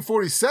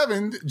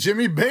 1947,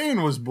 Jimmy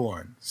Bain was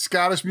born.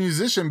 Scottish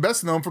musician,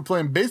 best known for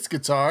playing bass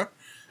guitar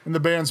in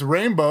the bands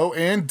Rainbow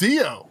and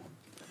Dio.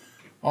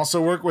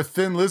 Also worked with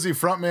Thin Lizzy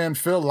frontman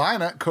Phil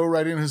Lynott,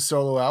 co-writing his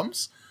solo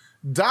albums.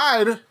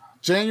 Died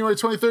January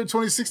 23rd,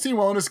 2016,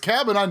 while in his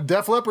cabin on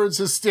Def Leppard's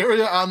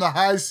Hysteria on the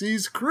High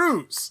Seas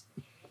cruise.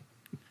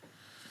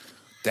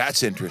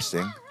 That's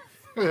interesting.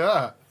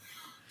 Yeah.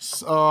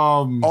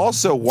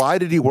 Also, why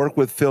did he work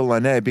with Phil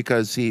Lynott?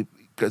 Because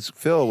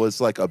Phil was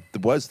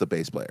was the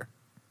bass player.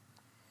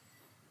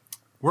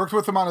 Worked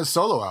with him on his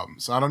solo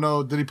albums. I don't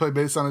know. Did he play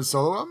bass on his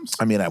solo albums?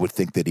 I mean, I would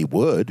think that he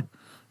would.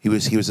 He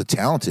was a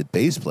talented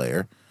bass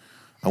player.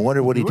 I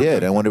wonder what he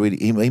did. I wonder what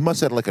he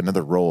must have had like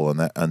another role in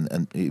that,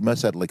 and he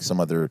must have had like some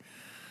other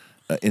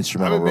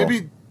instrumental role.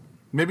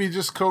 Maybe he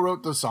just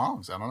co-wrote the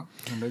songs. I don't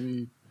know.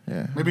 Or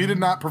Yeah. maybe he did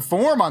not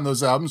perform on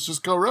those albums,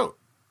 just co-wrote.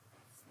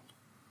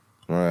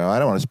 Well, I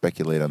don't want to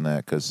speculate on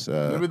that because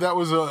Maybe that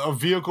was a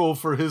vehicle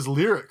for his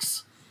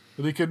lyrics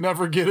that he could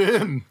never get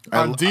in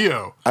on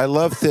Dio. I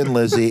love Thin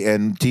Lizzy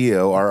and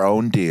Dio, our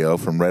own Dio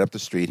from right up the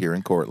street here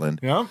in Cortland.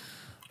 Yeah.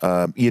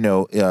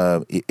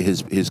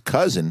 His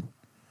cousin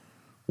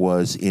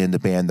was in the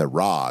band The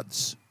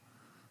Rods,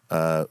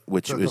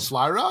 which The was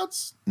Fly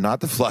Rods? not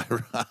the Fly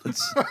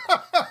Rods,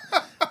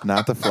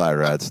 not the Fly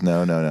Rods.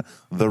 No,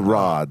 The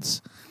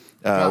Rods,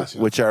 Gotcha.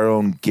 which our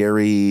own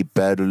Gary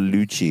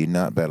Barnadello.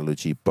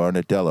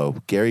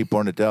 Gary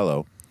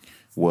Barnadello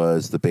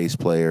was the bass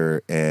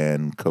player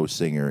and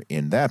co-singer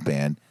in that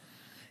band,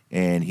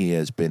 and he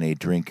has been a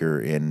drinker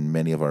in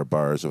many of our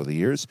bars over the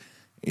years.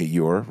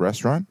 Your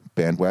restaurant,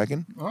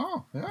 Bandwagon.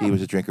 Oh, yeah. He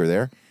was a drinker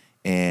there,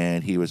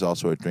 and he was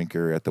also a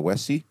drinker at the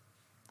Westie.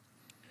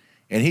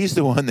 And he's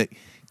the one that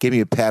gave me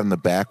a pat on the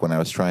back when I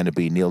was trying to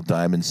be Neil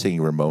Diamond singing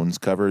Ramones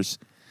covers.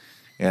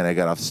 And I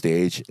got off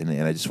stage, and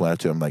I just went up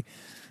to him like,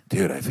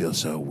 dude, I feel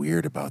so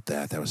weird about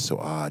that. That was so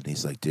odd. And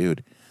he's like,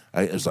 dude,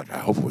 I was like, I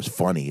hope it was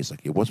funny. He's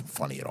like, it wasn't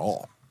funny at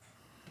all.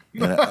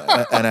 And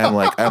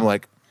I'm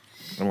like,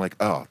 I'm like,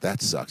 oh,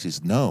 that sucks. He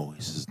says, no.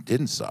 He says, it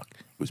didn't suck.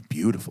 It was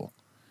beautiful.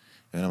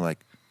 And I'm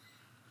like,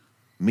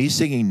 me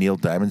singing Neil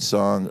Diamond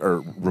song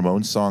or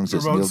Ramon songs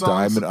as Neil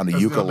Diamond on a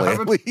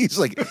ukulele. He's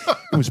like, it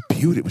was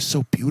beautiful. It was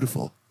so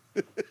beautiful.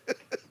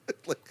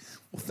 Like,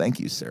 well, thank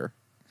you, sir.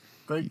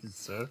 Thank you,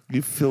 sir.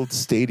 You filled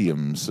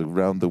stadiums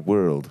around the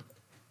world.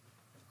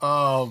 In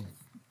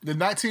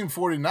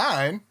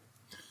 1949,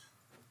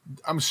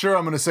 I'm sure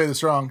I'm going to say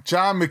this wrong.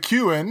 John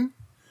McEwen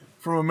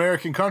from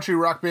American country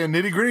rock band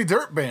Nitty Gritty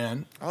Dirt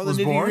Band was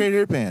Nitty born. Gritty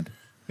Dirt Band.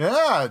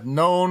 Yeah,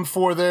 known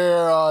for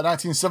their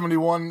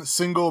 1971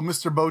 single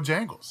 "Mr.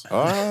 Bojangles."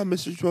 Ah,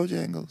 Mr.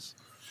 Bojangles.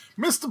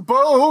 Mr.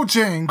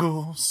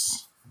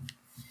 Bojangles.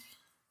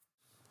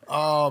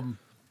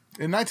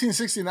 In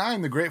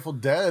 1969, the Grateful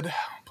Dead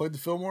played the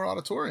Fillmore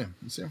Auditorium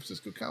in San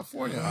Francisco,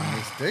 California on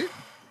this date.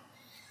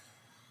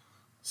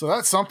 So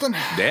that's something.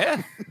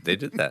 Yeah, they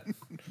did that.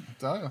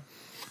 Tell ya.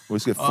 We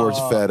always get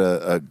force-fed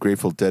a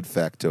Grateful Dead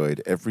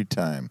factoid every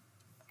time.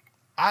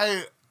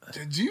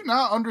 Do you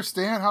not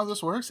understand how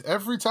this works?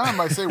 Every time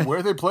I say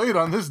where they played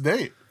on this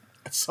date,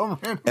 it's some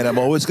random. And I'm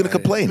always going to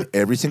complain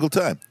every single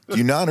time. Do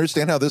you not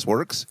understand how this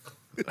works?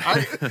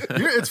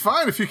 It's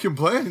fine if you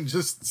complain.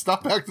 Just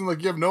stop acting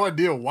like you have no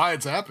idea why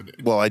it's happening.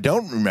 Well, I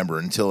don't remember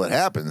until it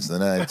happens,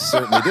 then I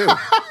certainly do.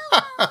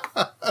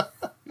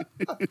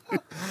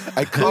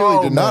 I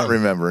clearly do not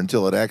remember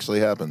until it actually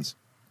happens.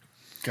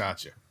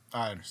 Gotcha.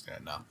 I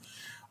understand now.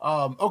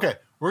 Okay,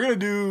 we're going to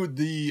do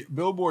the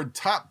Billboard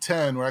Top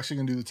 10. We're actually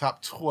going to do the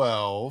Top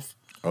 12.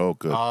 Oh,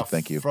 good.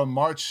 Thank you. From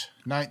March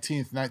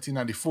 19th,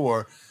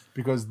 1994,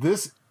 because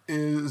this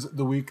is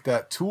the week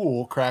that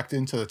Tool cracked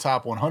into the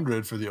Top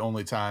 100 for the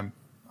only time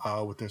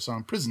with their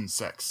song Prison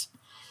Sex.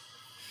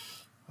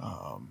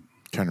 Trying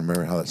to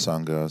remember how that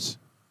song goes.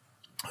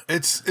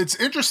 It's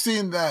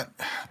interesting that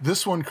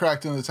this one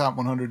cracked into the Top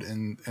 100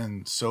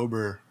 and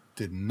Sober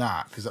did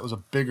not, because that was a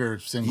bigger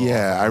single.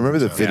 Yeah, I remember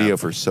the video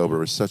for Sober. It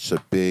was such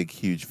a big,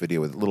 huge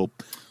video with little,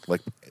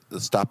 like, the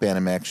stop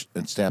animation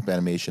and snap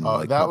animation.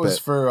 Like that was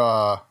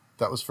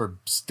puppet. for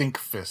Stink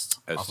Fist.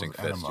 Oh, off Stink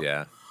of Fist, Enema.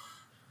 yeah.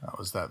 That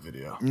was that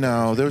video.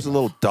 No, there was a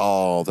little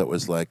doll that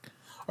was like,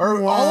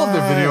 Or all of the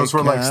videos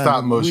were like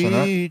stop motion.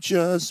 We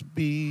just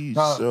be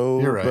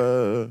sober. You're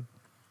right.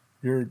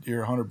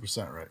 You're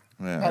 100% right.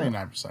 Yeah.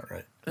 99%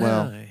 right.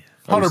 Well,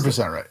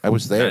 100% right. I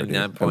was there. Dude.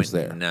 I was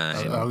there.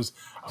 99.9. I was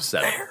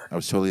there. I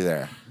was totally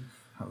there.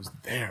 I was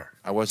there.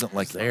 I wasn't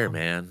like There,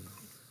 man.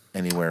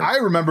 anywhere. I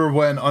remember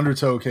when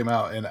Undertow came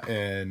out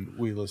and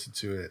we listened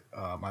to it.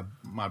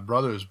 My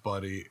brother's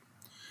buddy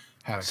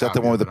had a Is that copy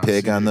the one of with the it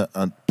pig CD. on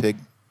the pig?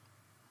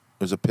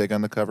 There's a pig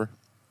on the cover.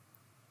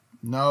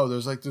 No,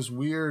 there's like this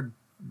weird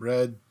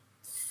red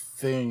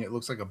thing. It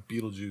looks like a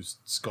Beetlejuice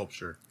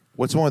sculpture.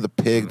 What's the one with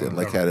the pig that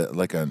like had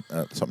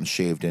something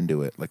shaved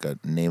into it, like a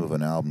name of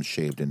an album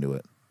shaved into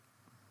it?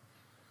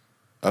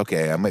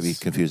 Okay, I might be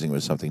confusing it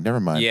with something. Never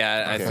mind.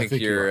 Yeah, I think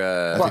think you're.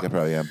 I think I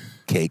probably am.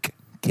 Cake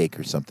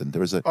or something.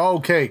 There was a. Oh,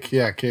 Cake.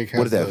 Yeah, Cake has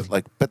What did that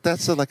like? But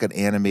that's like an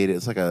animated.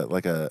 It's like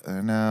a.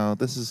 No,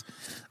 this is.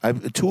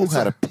 Tool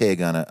had a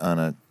pig on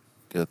a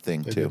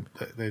thing they too.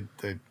 did-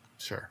 They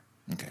sure.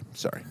 Okay,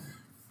 sorry.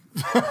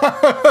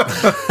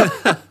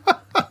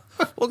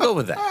 We'll go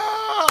with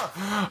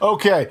that.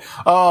 Okay.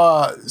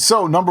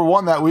 So number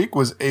one that week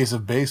was Ace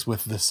of Base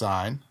with The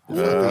Sign.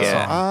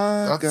 Yeah.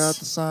 I got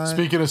the sign.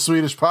 Speaking of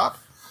Swedish pop.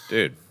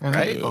 Dude, And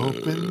right?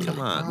 open. Come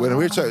on. When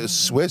we were talking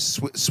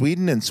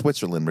Sweden and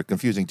Switzerland, we're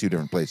confusing two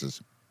different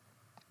places.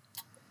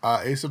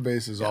 Ace of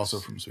Base is also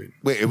from Sweden.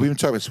 Wait, have we been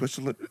talking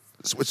about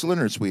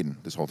Switzerland or Sweden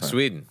this whole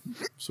time?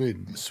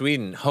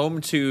 Sweden.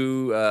 Home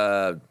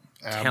to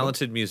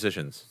talented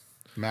musicians.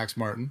 Max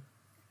Martin.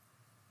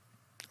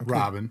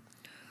 Robin.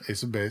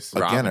 Ace of Base.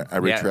 Again, Robin. I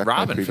retract my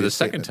Robin for the previous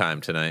second statement.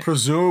 time tonight.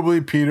 Presumably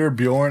Peter,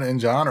 Bjorn, and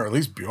John, or at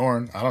least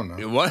Bjorn. I don't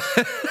know. What?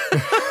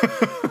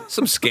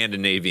 Some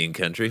Scandinavian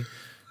country.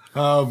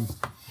 Number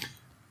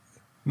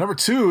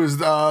two is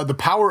The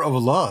Power of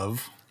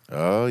Love.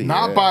 Oh, yeah.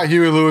 Not by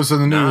Huey Lewis and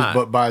the News, Not.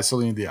 but by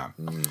Celine Dion.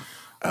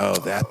 Oh,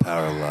 that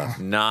power of love.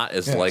 Not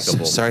as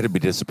likable. Sorry to be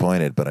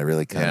disappointed, but I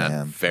really kind of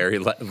Yeah, am. very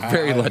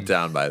let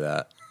down by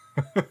that.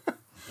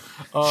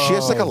 She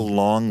has like a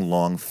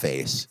long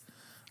face.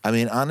 I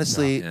mean,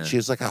 honestly, Yeah. she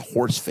has like a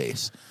horse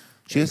face.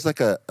 She has like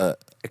a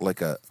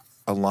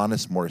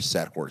Alanis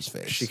Morissette horse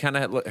face. She kind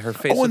of had her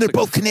face. Oh, and they're looks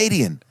like both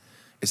Canadian.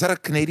 Is that a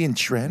Canadian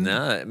trend?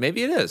 No,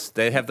 maybe it is.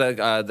 They have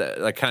the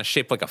like kind of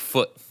shaped like a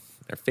foot.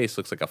 Their face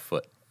looks like a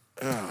foot.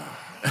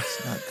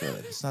 It's not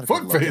good. It's not a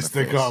Foot good look in face,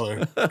 the they call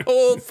her.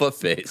 Old foot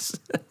face.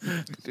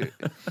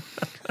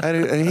 I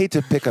hate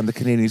to pick on the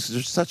Canadians because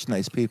they're such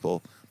nice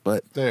people,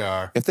 but They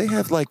are. if they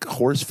have like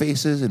horse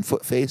faces and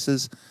foot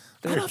faces,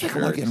 I don't think I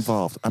want to get jerks.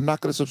 involved. I'm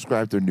not going to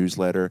subscribe to their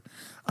newsletter.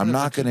 I'm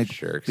not going to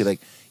jerks. be like,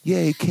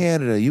 "Yay,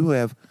 Canada! You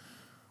have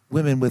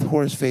women with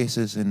horse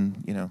faces,"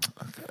 and you know.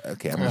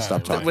 Okay, I'm going to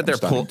stop talking. With their I'm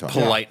stopping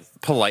talking.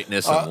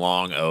 politeness and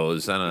long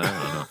O's. I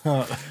don't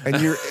know.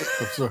 And your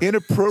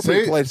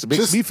inappropriate See, politeness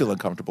makes just- me feel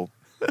uncomfortable.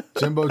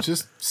 Jimbo,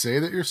 just say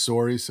that you're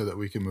sorry so that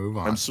we can move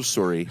on. I'm so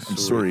sorry. I'm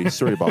sorry.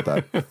 Sorry about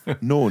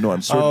that. No,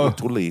 I'm sorry.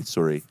 Totally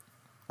sorry.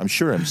 I'm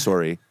sure I'm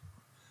sorry.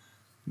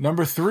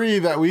 Number 3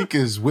 that week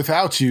is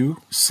Without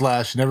You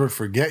 / Never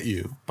Forget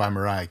You by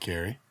Mariah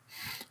Carey.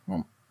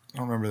 Well, I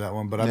don't remember that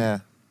one, but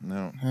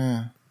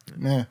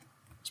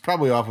it's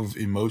probably off of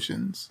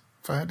Emotions,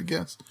 if I had to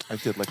guess. I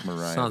did like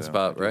Mariah. Sounds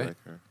about right. Like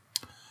her.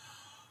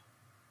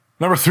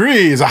 Number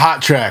 3 is a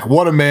hot track,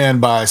 What a Man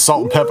by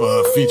Salt and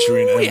Pepper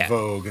featuring En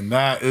Vogue, and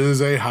that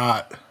is a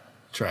hot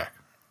track.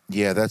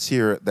 Yeah,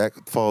 that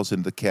falls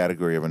into the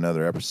category of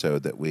another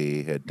episode that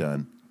we had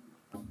done.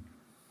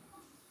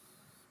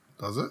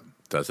 Does it?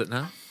 Does it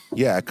now?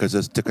 Yeah, because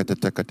it's the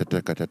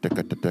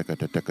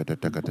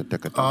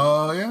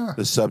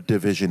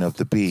subdivision of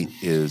the beat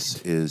is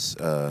It's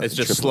just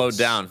triplets. slowed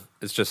down.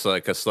 It's just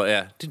like a slow,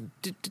 yeah.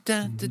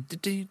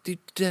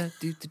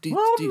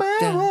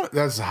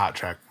 That's a hot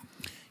track.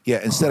 Yeah,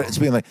 instead of it's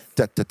being like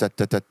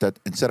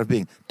instead of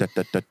being it's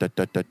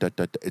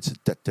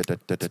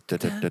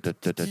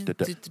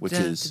which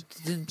is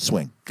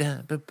swing.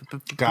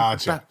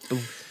 Gotcha.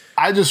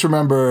 I just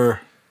remember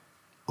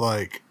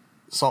like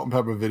Salt and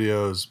Pepper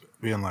videos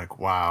being like,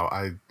 wow,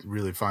 I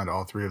really find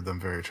all 3 of them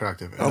very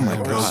attractive. And my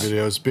those God.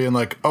 videos being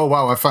like, oh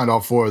wow, I find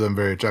all 4 of them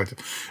very attractive.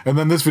 And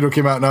then this video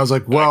came out and I was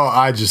like, well,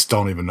 I just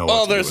don't even know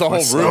what to do there's with a whole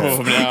myself. room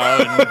of them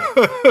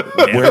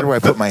now. Where do I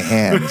put my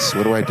hands?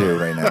 What do I do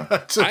right now?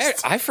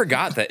 I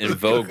forgot that In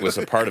Vogue was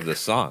a part of this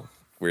song.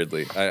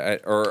 Weirdly,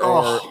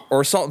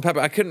 or Salt and Pepper.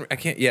 I can't.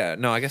 Yeah,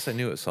 no. I guess I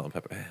knew it was Salt and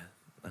Pepper.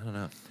 I don't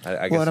know.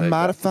 I guess What a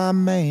modified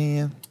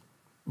man.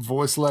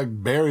 Voice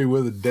like Barry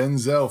with a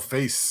Denzel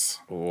face.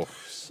 Oh,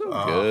 so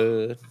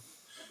good.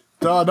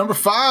 Number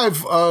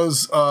 5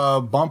 was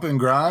Bump and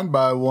Grind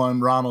by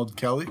one Ronald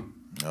Kelly.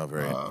 Oh,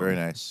 very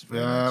nice.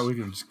 Very Yeah, nice. we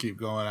can just keep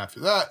going after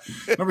that.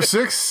 Number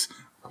 6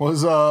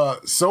 was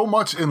So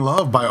Much in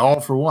Love by All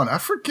for One. I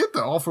forget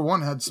that All for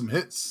One had some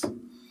hits.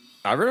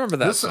 I remember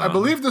that This, song. I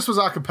believe this was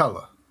a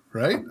cappella,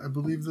 right? I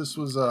believe this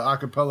was a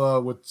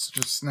cappella with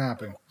just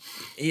snapping.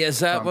 Yes,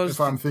 that was.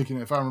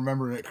 If I'm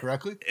remembering it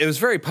correctly. It was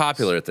very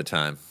popular at the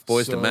time.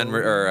 Boys to Men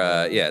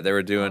were, they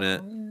were doing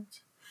it.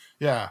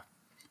 Yeah.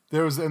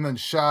 There was, and then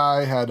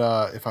Shy had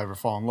If I Ever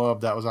Fall in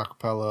Love. That was a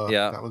cappella.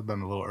 Yeah. That was been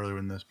a little earlier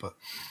than this, but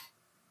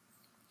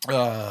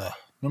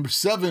number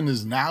 7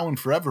 is Now and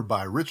Forever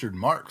by Richard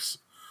Marx.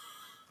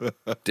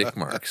 Dick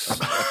marks.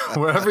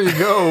 Wherever you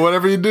go,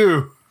 whatever you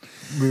do,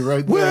 be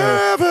right there.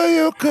 Wherever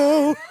you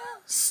go.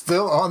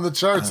 Still on the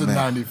charts in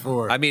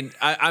 94. I mean,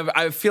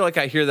 I feel like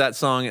I hear that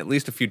song at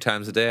least a few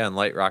times a day on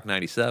Light Rock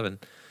 97.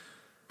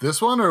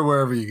 This one or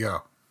Wherever You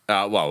Go?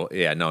 Well,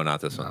 yeah, no,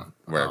 not this one.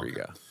 Wherever you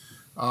go.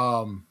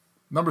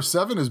 Number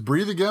 7 is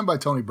Breathe Again by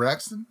Tony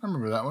Braxton. I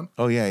remember that one.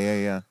 Oh,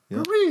 yeah.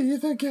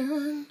 Breathe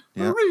again.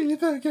 Yeah.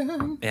 Breathe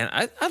again. Man,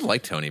 I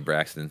like Tony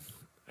Braxton.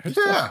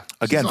 Yeah.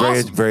 Again, she's very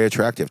awesome. very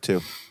attractive,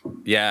 too.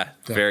 Yeah,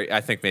 very. I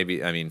think maybe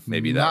that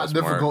Not was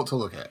difficult more. to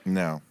look at.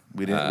 No,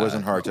 we didn't. It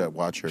wasn't hard to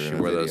watch her She in a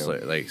wore video.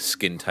 those like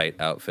skin tight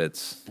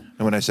outfits. And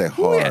when I say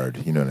hard,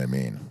 you know what I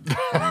mean.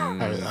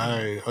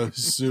 I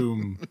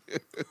assume.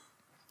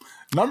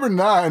 Number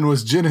 9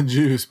 was Gin and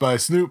Juice by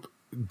Snoop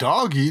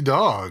Doggy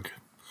Dog.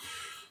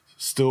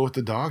 Still with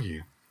the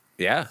doggy.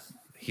 Yeah,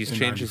 he's In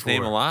changed his 94.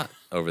 name a lot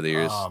over the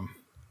years.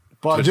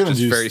 But Just Gin and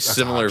Juice, very that's a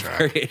similar hot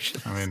track.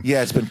 variation. I mean,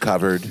 Yeah, it's been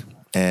covered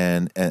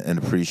and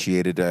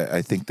appreciated.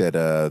 I think that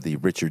the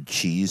Richard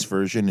Cheese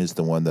version is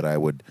the one that I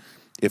would,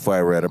 if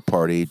I were at a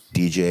party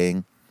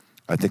DJing,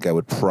 I think I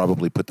would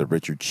probably put the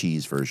Richard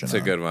Cheese version It's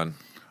on. a good one.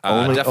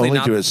 Only Definitely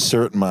not. to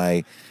assert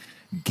my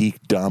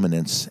geek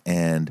dominance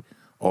and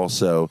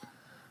also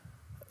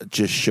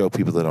just show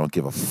people that I don't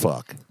give a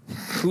fuck.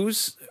 Who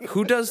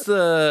does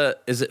the?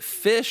 Is it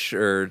Fish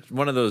or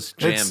one of those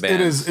jam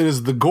bands? it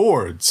is the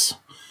Gourds.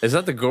 Is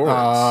that the Gourds?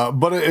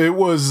 But it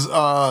was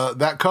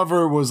that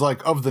cover was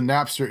like of the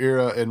Napster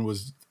era and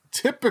was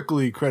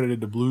typically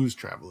credited to Blues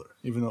Traveler,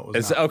 even though it was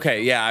It's not.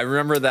 okay. Yeah, I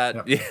remember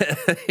that. Yep.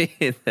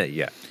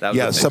 Yeah, that was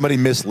Yeah, the thing. somebody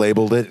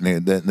mislabeled it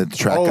and the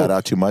track got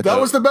out too much.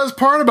 That was the best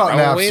part about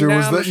Rolling Napster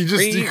was down that the you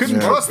street, couldn't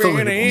trust the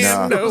bringing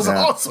labels. in It was no.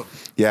 awesome.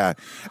 Yeah,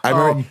 I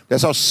remember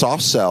that's how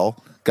Soft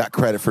Cell got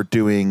credit for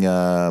doing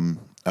Always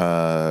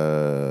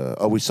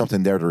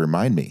Something There to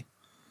Remind Me,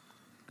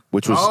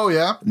 which was Oh,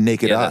 yeah.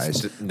 Naked Yeah,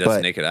 Eyes. that's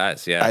But Naked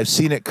Eyes. Yeah, I've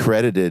seen it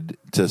credited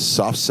to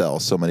Soft Cell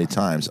so many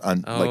times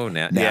on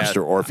yeah.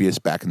 Napster, Orpheus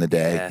back in the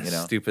day. yeah, You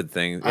know, stupid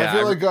thing. I Yeah,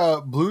 feel like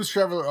Blues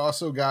Traveler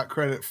also got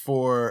credit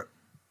for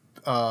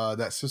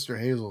that Sister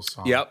Hazel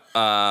song. Yep.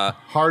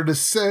 Hard to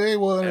say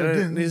what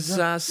it is is.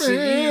 I see.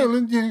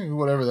 Feeling you,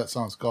 whatever that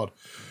song's called.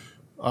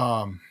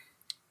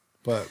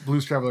 But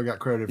Blues Traveler got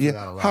credit for that a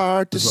yeah, lot.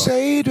 hard to as well.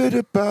 say.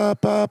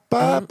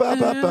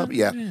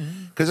 Yeah,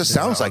 because it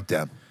sounds like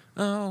them.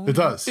 It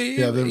does.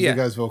 Yeah, the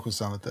guy's vocals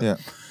sound like that. Yeah,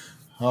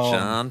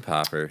 John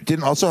Popper.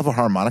 didn't also have a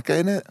harmonica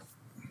in it.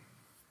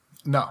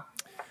 No.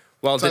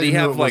 Well, That's how did he you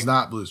knew have it like was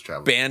not Blues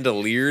Traveler?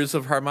 bandoliers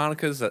of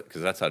harmonicas?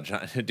 Because that's how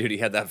John, dude, he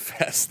had that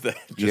vest. That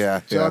just,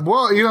 Yeah. So,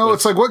 well, you know,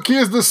 it's like, what key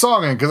is this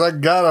song in? Because I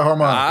got a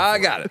harmonica. I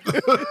got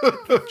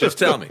it. Just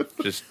tell me.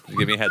 Just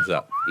give me a heads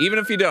up. Even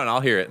if you don't,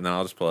 I'll hear it and then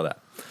I'll just pull it out.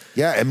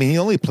 Yeah, I mean, he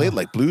only played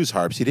like blues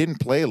harps. He didn't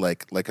play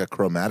like a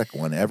chromatic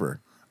one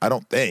ever. I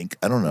don't think.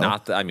 I don't know.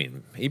 Not that, I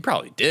mean, he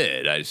probably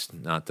did. I just,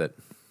 not that.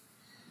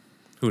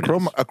 Who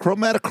knows? A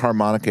chromatic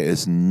harmonica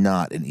is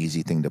not an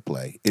easy thing to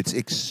play. It's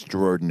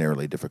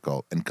extraordinarily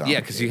difficult and complicated. Yeah,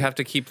 because you have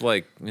to keep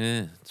like,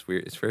 it's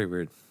weird. It's very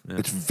weird. Yeah,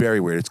 It's very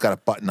weird. It's got a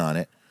button on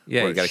it.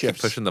 yeah where you it got to keep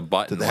shifts pushing the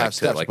button the like, half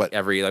steps, like but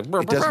every like.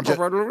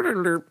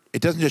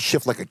 it doesn't just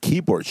shift like a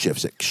keyboard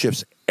shifts. It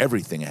shifts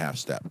everything a half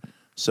step.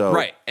 So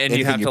Right, and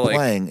you anything have to you're like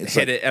playing, it's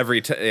hit like- it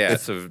every time. Yeah,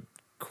 it's a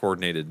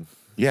coordinated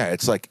Yeah,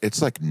 it's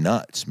like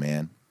nuts,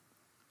 man.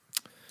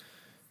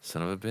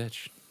 son of a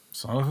bitch.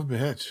 Son of a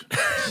bitch.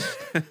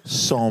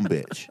 Some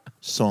bitch.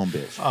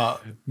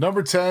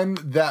 Number 10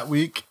 that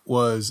week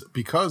was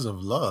Because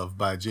of Love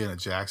by Janet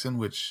Jackson,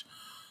 which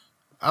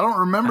I don't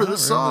remember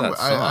this song. remember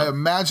that song. I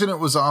imagine it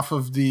was off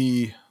of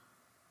the,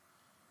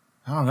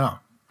 I don't know.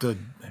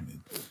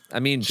 I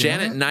mean,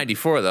 Janet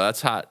 94 though.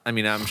 That's hot. I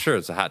mean, I'm sure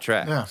it's a hot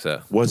track. Yeah.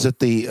 So Was it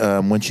the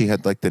when she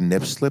had like the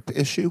nip slip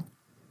issue?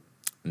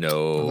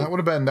 no,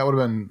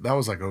 that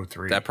was like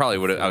 03. that probably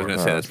would have. I was going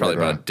to say that's probably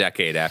right. about a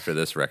decade after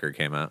this record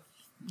came out.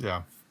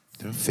 Yeah.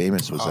 How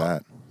famous was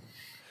that?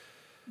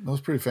 That was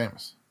pretty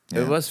famous.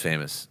 It was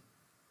famous.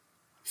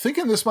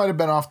 Thinking this might have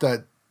been off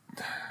the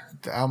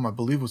album, I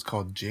believe was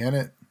called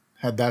Janet.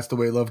 Had That's the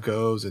Way Love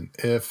Goes and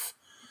If.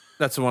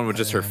 That's the one with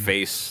just her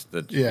face.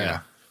 That Yeah.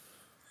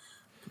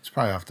 It's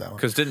probably off that one.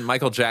 Because didn't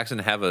Michael Jackson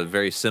have a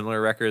very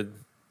similar record?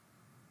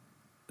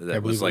 That I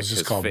believe it was just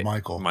his called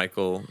Michael.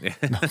 Michael. Yeah.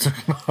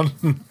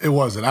 It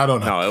wasn't. I don't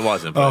know. No, it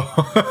wasn't.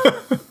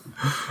 But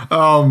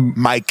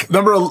Mike.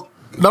 Number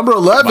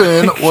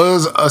 11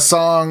 was a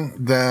song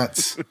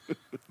that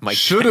Mike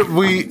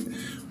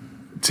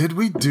did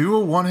we do a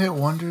One Hit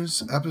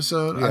Wonders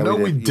episode? Yeah, I know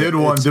we did Yeah,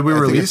 one. it's- Did we I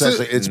think release it's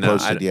it? actually- It's No,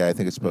 posted. Yeah, I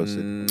think it's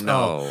posted.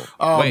 No.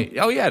 Wait.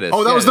 Oh yeah, it is.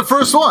 Oh, that Yeah, was it the is.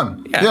 first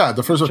one. Yeah. Yeah,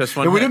 the first one. Just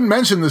one And we hit. didn't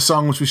mention this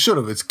song, which we should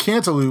have. It's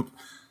Cantaloupe,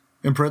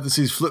 in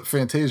parentheses, Flip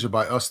Fantasia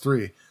by Us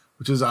Three,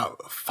 which is a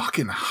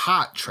fucking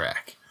hot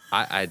track.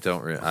 I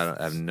don't.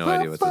 I have no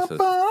idea what this is.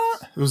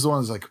 It was the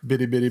one that's like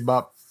bitty bitty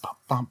bop, bop,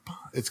 bop, bop.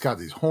 It's got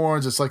these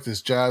horns. It's like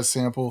this jazz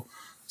sample.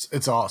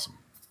 It's awesome.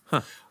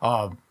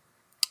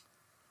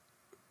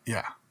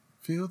 Yeah.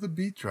 Feel the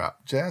beat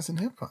drop. Jazz and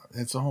hip hop.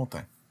 It's the whole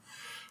thing.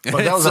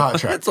 But that was a hot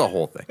track. It's a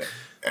whole thing.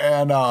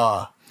 And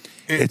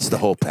It's the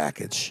whole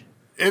package.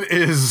 it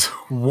is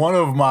one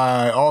of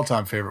my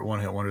all-time favorite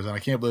one-hit wonders, and I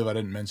can't believe I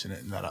didn't mention it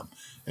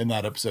in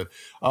that episode.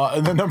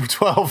 And then number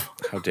 12,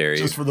 How dare you?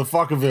 just for the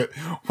fuck of it,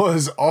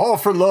 was "All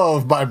for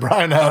Love" by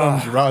Brian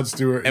Adams, Rod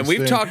Stewart, And we've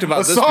Sting. talked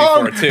about a this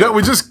song before, too. that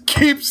we just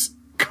keeps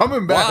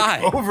coming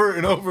back Why? over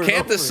and over.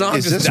 Can't and the over song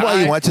Is just this why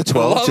die? you went to For the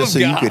love 12 just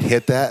of so you God. could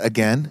hit that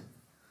again?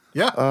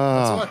 Yeah, that's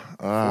why.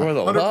 For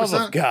the love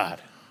 100%. of God.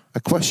 I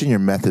question your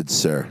methods,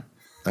 sir.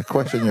 I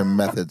question your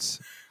methods.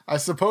 I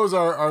suppose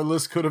our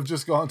list could have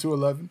just gone to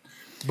 11.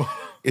 But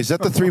Is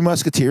that the Three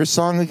Musketeers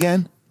song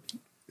again?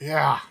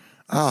 yeah.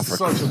 Oh, for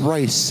Such a-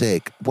 Christ's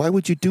sake. Why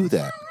would you do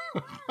that?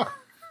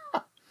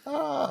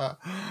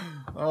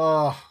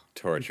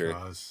 Torture.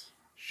 Because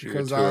Sheer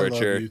because I love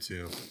torture. you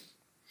too.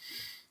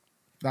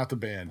 Not the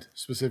band,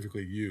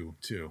 specifically you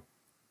too.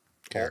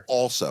 Garrett.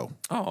 Also,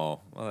 Oh,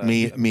 well,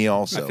 me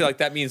also. I feel like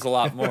that means a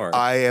lot more.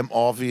 I am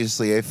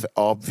obviously a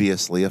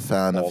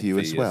fan of you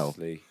as well.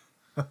 Obviously.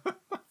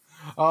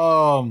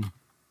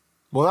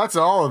 Well, that's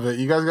all of it.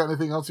 You guys got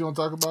anything else you want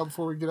to talk about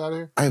before we get out of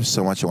here? I have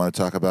so much I want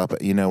to talk about,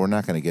 but we're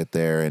not going to get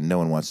there, and no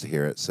one wants to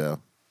hear it. So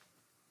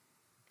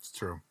It's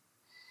true.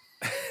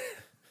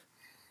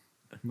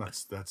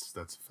 that's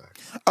a fact.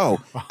 Oh,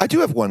 I do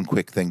have one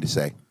quick thing to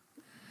say.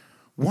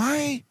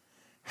 Why?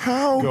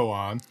 How? Go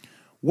on.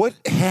 What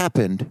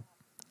happened?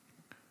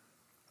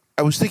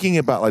 I was thinking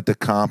about like the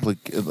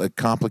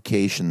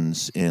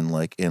complications in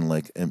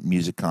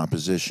music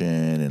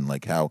composition and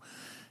like how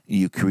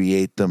you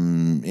create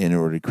them in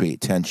order to create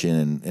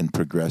tension and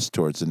progress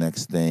towards the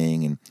next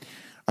thing. And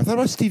I thought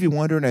about Stevie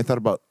Wonder and I thought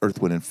about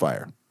Earth, Wind, and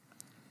Fire.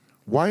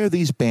 Why are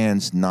these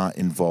bands not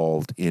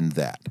involved in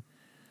that?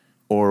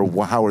 Or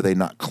how are they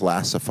not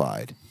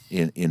classified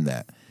in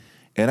that?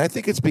 And I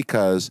think it's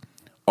because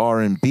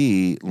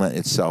R&B lent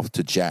itself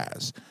to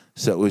jazz.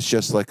 So it was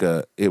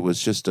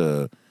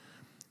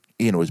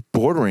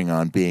bordering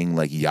on being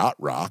like yacht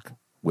rock,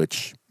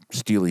 which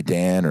Steely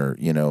Dan or,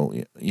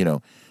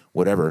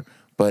 whatever.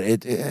 But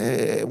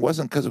it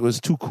wasn't because it was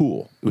too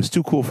cool. It was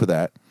too cool for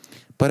that.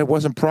 But it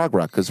wasn't prog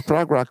rock because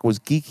prog rock was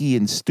geeky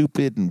and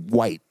stupid and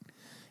white.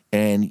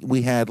 And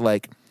we had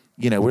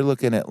we're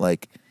looking at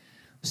like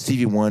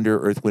Stevie Wonder,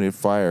 Earth, Wind, and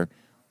Fire.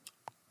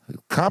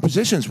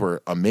 Compositions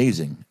were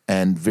amazing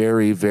and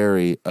very,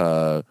 very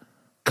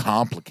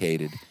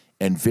complicated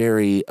and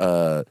very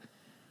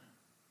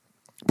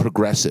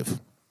progressive,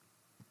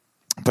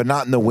 but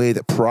not in the way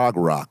that prog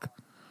rock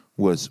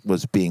was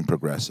being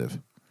progressive.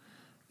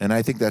 And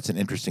I think that's an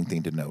interesting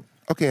thing to note.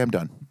 Okay, I'm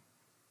done.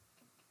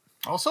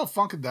 Also,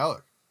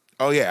 Funkadelic.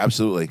 Oh yeah,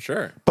 absolutely.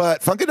 Sure.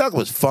 But Funkadelic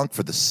was funk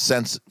for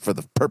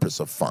the purpose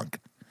of funk.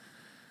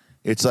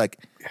 It's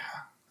like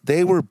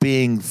they were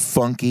being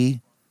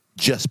funky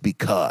just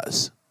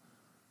because.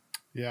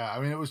 Yeah,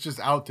 I mean, it was just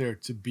out there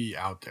to be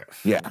out there.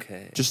 Yeah.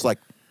 Okay. Just like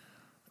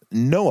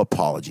no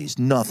apologies,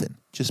 nothing.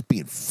 Just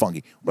being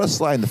funky. What a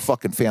slide in the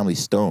fucking Family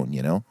Stone,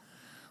 you know?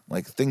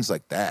 Like things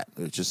like that.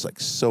 It's just like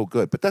so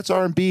good. But that's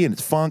R&B and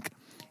it's funk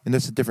and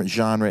that's a different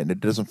genre and it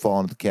doesn't fall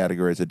into the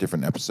category. It's a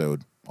different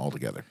episode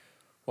altogether.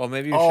 Well,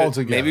 maybe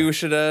we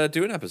should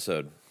do an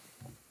episode.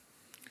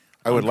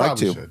 I would like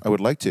to. should. I would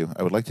like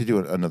to do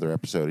another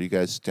episode. Are you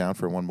guys down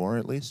for one more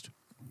at least?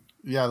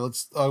 Yeah,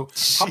 let's. How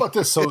about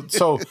this?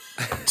 So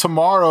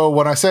tomorrow,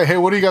 when I say, "Hey,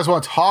 what do you guys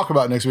want to talk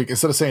about next week?"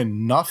 Instead of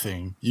saying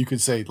nothing, you could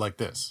say like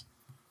this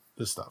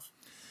stuff.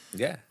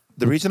 Yeah.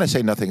 The reason I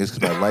say nothing is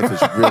because my life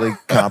is really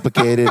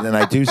complicated, and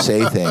I do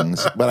say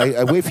things, but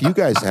I wait for you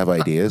guys to have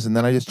ideas, and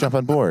then I just jump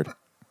on board.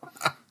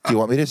 Do you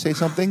want me to say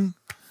something?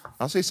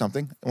 I'll say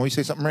something. Want me to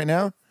say something right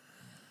now?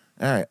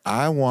 All right.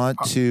 I want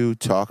to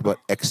talk about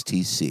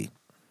XTC.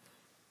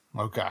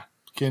 Okay.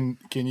 Can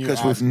you?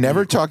 Because we've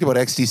never talked about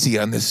XTC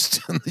on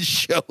this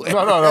show.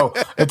 No.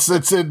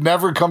 It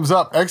never comes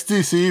up.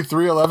 XTC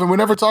 311. We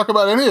never talk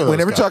about any of those. We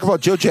never talk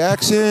about Joe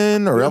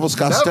Jackson or Elvis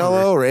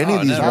Costello or any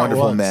of these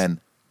wonderful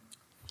men.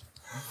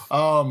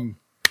 I'll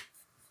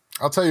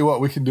tell you what.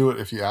 We can do it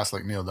if you ask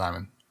like Neil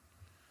Diamond.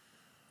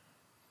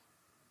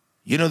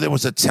 You know, there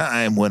was a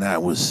time when I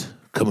was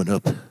coming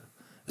up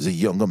as a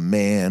younger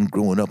man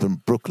growing up in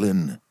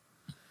Brooklyn.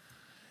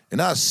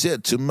 And I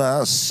said to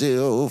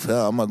myself,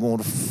 how am I going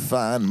to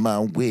find my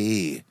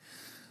way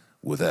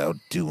without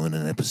doing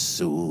an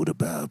episode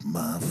about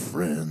my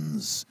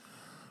friends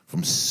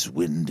from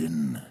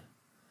Swindon,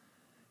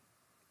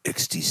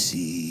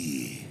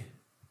 XTC.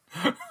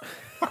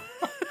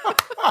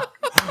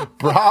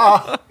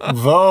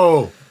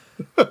 Bravo.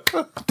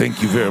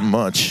 Thank you very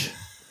much.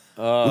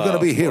 We're going to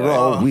be here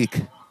all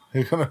week.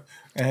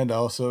 And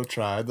also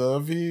try the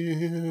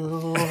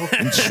veal.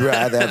 And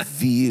try that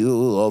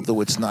veal, although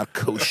it's not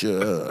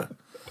kosher.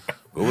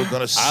 But we're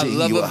going to sing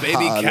love you a a baby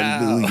cow.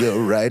 hallelujah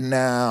right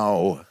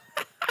now.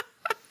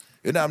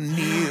 And I'm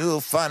Neil,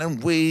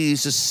 finding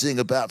ways to sing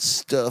about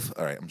stuff.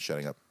 All right, I'm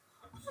shutting up.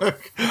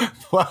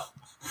 Well,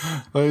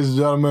 ladies and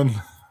gentlemen,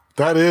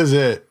 that is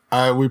it.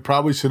 We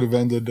probably should have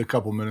ended a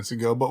couple minutes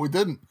ago, but we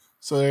didn't.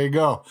 So there you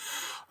go.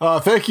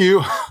 Thank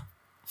you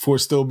for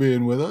still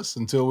being with us.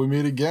 Until we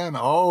meet again,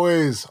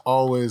 always,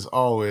 always,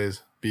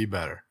 always be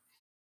better.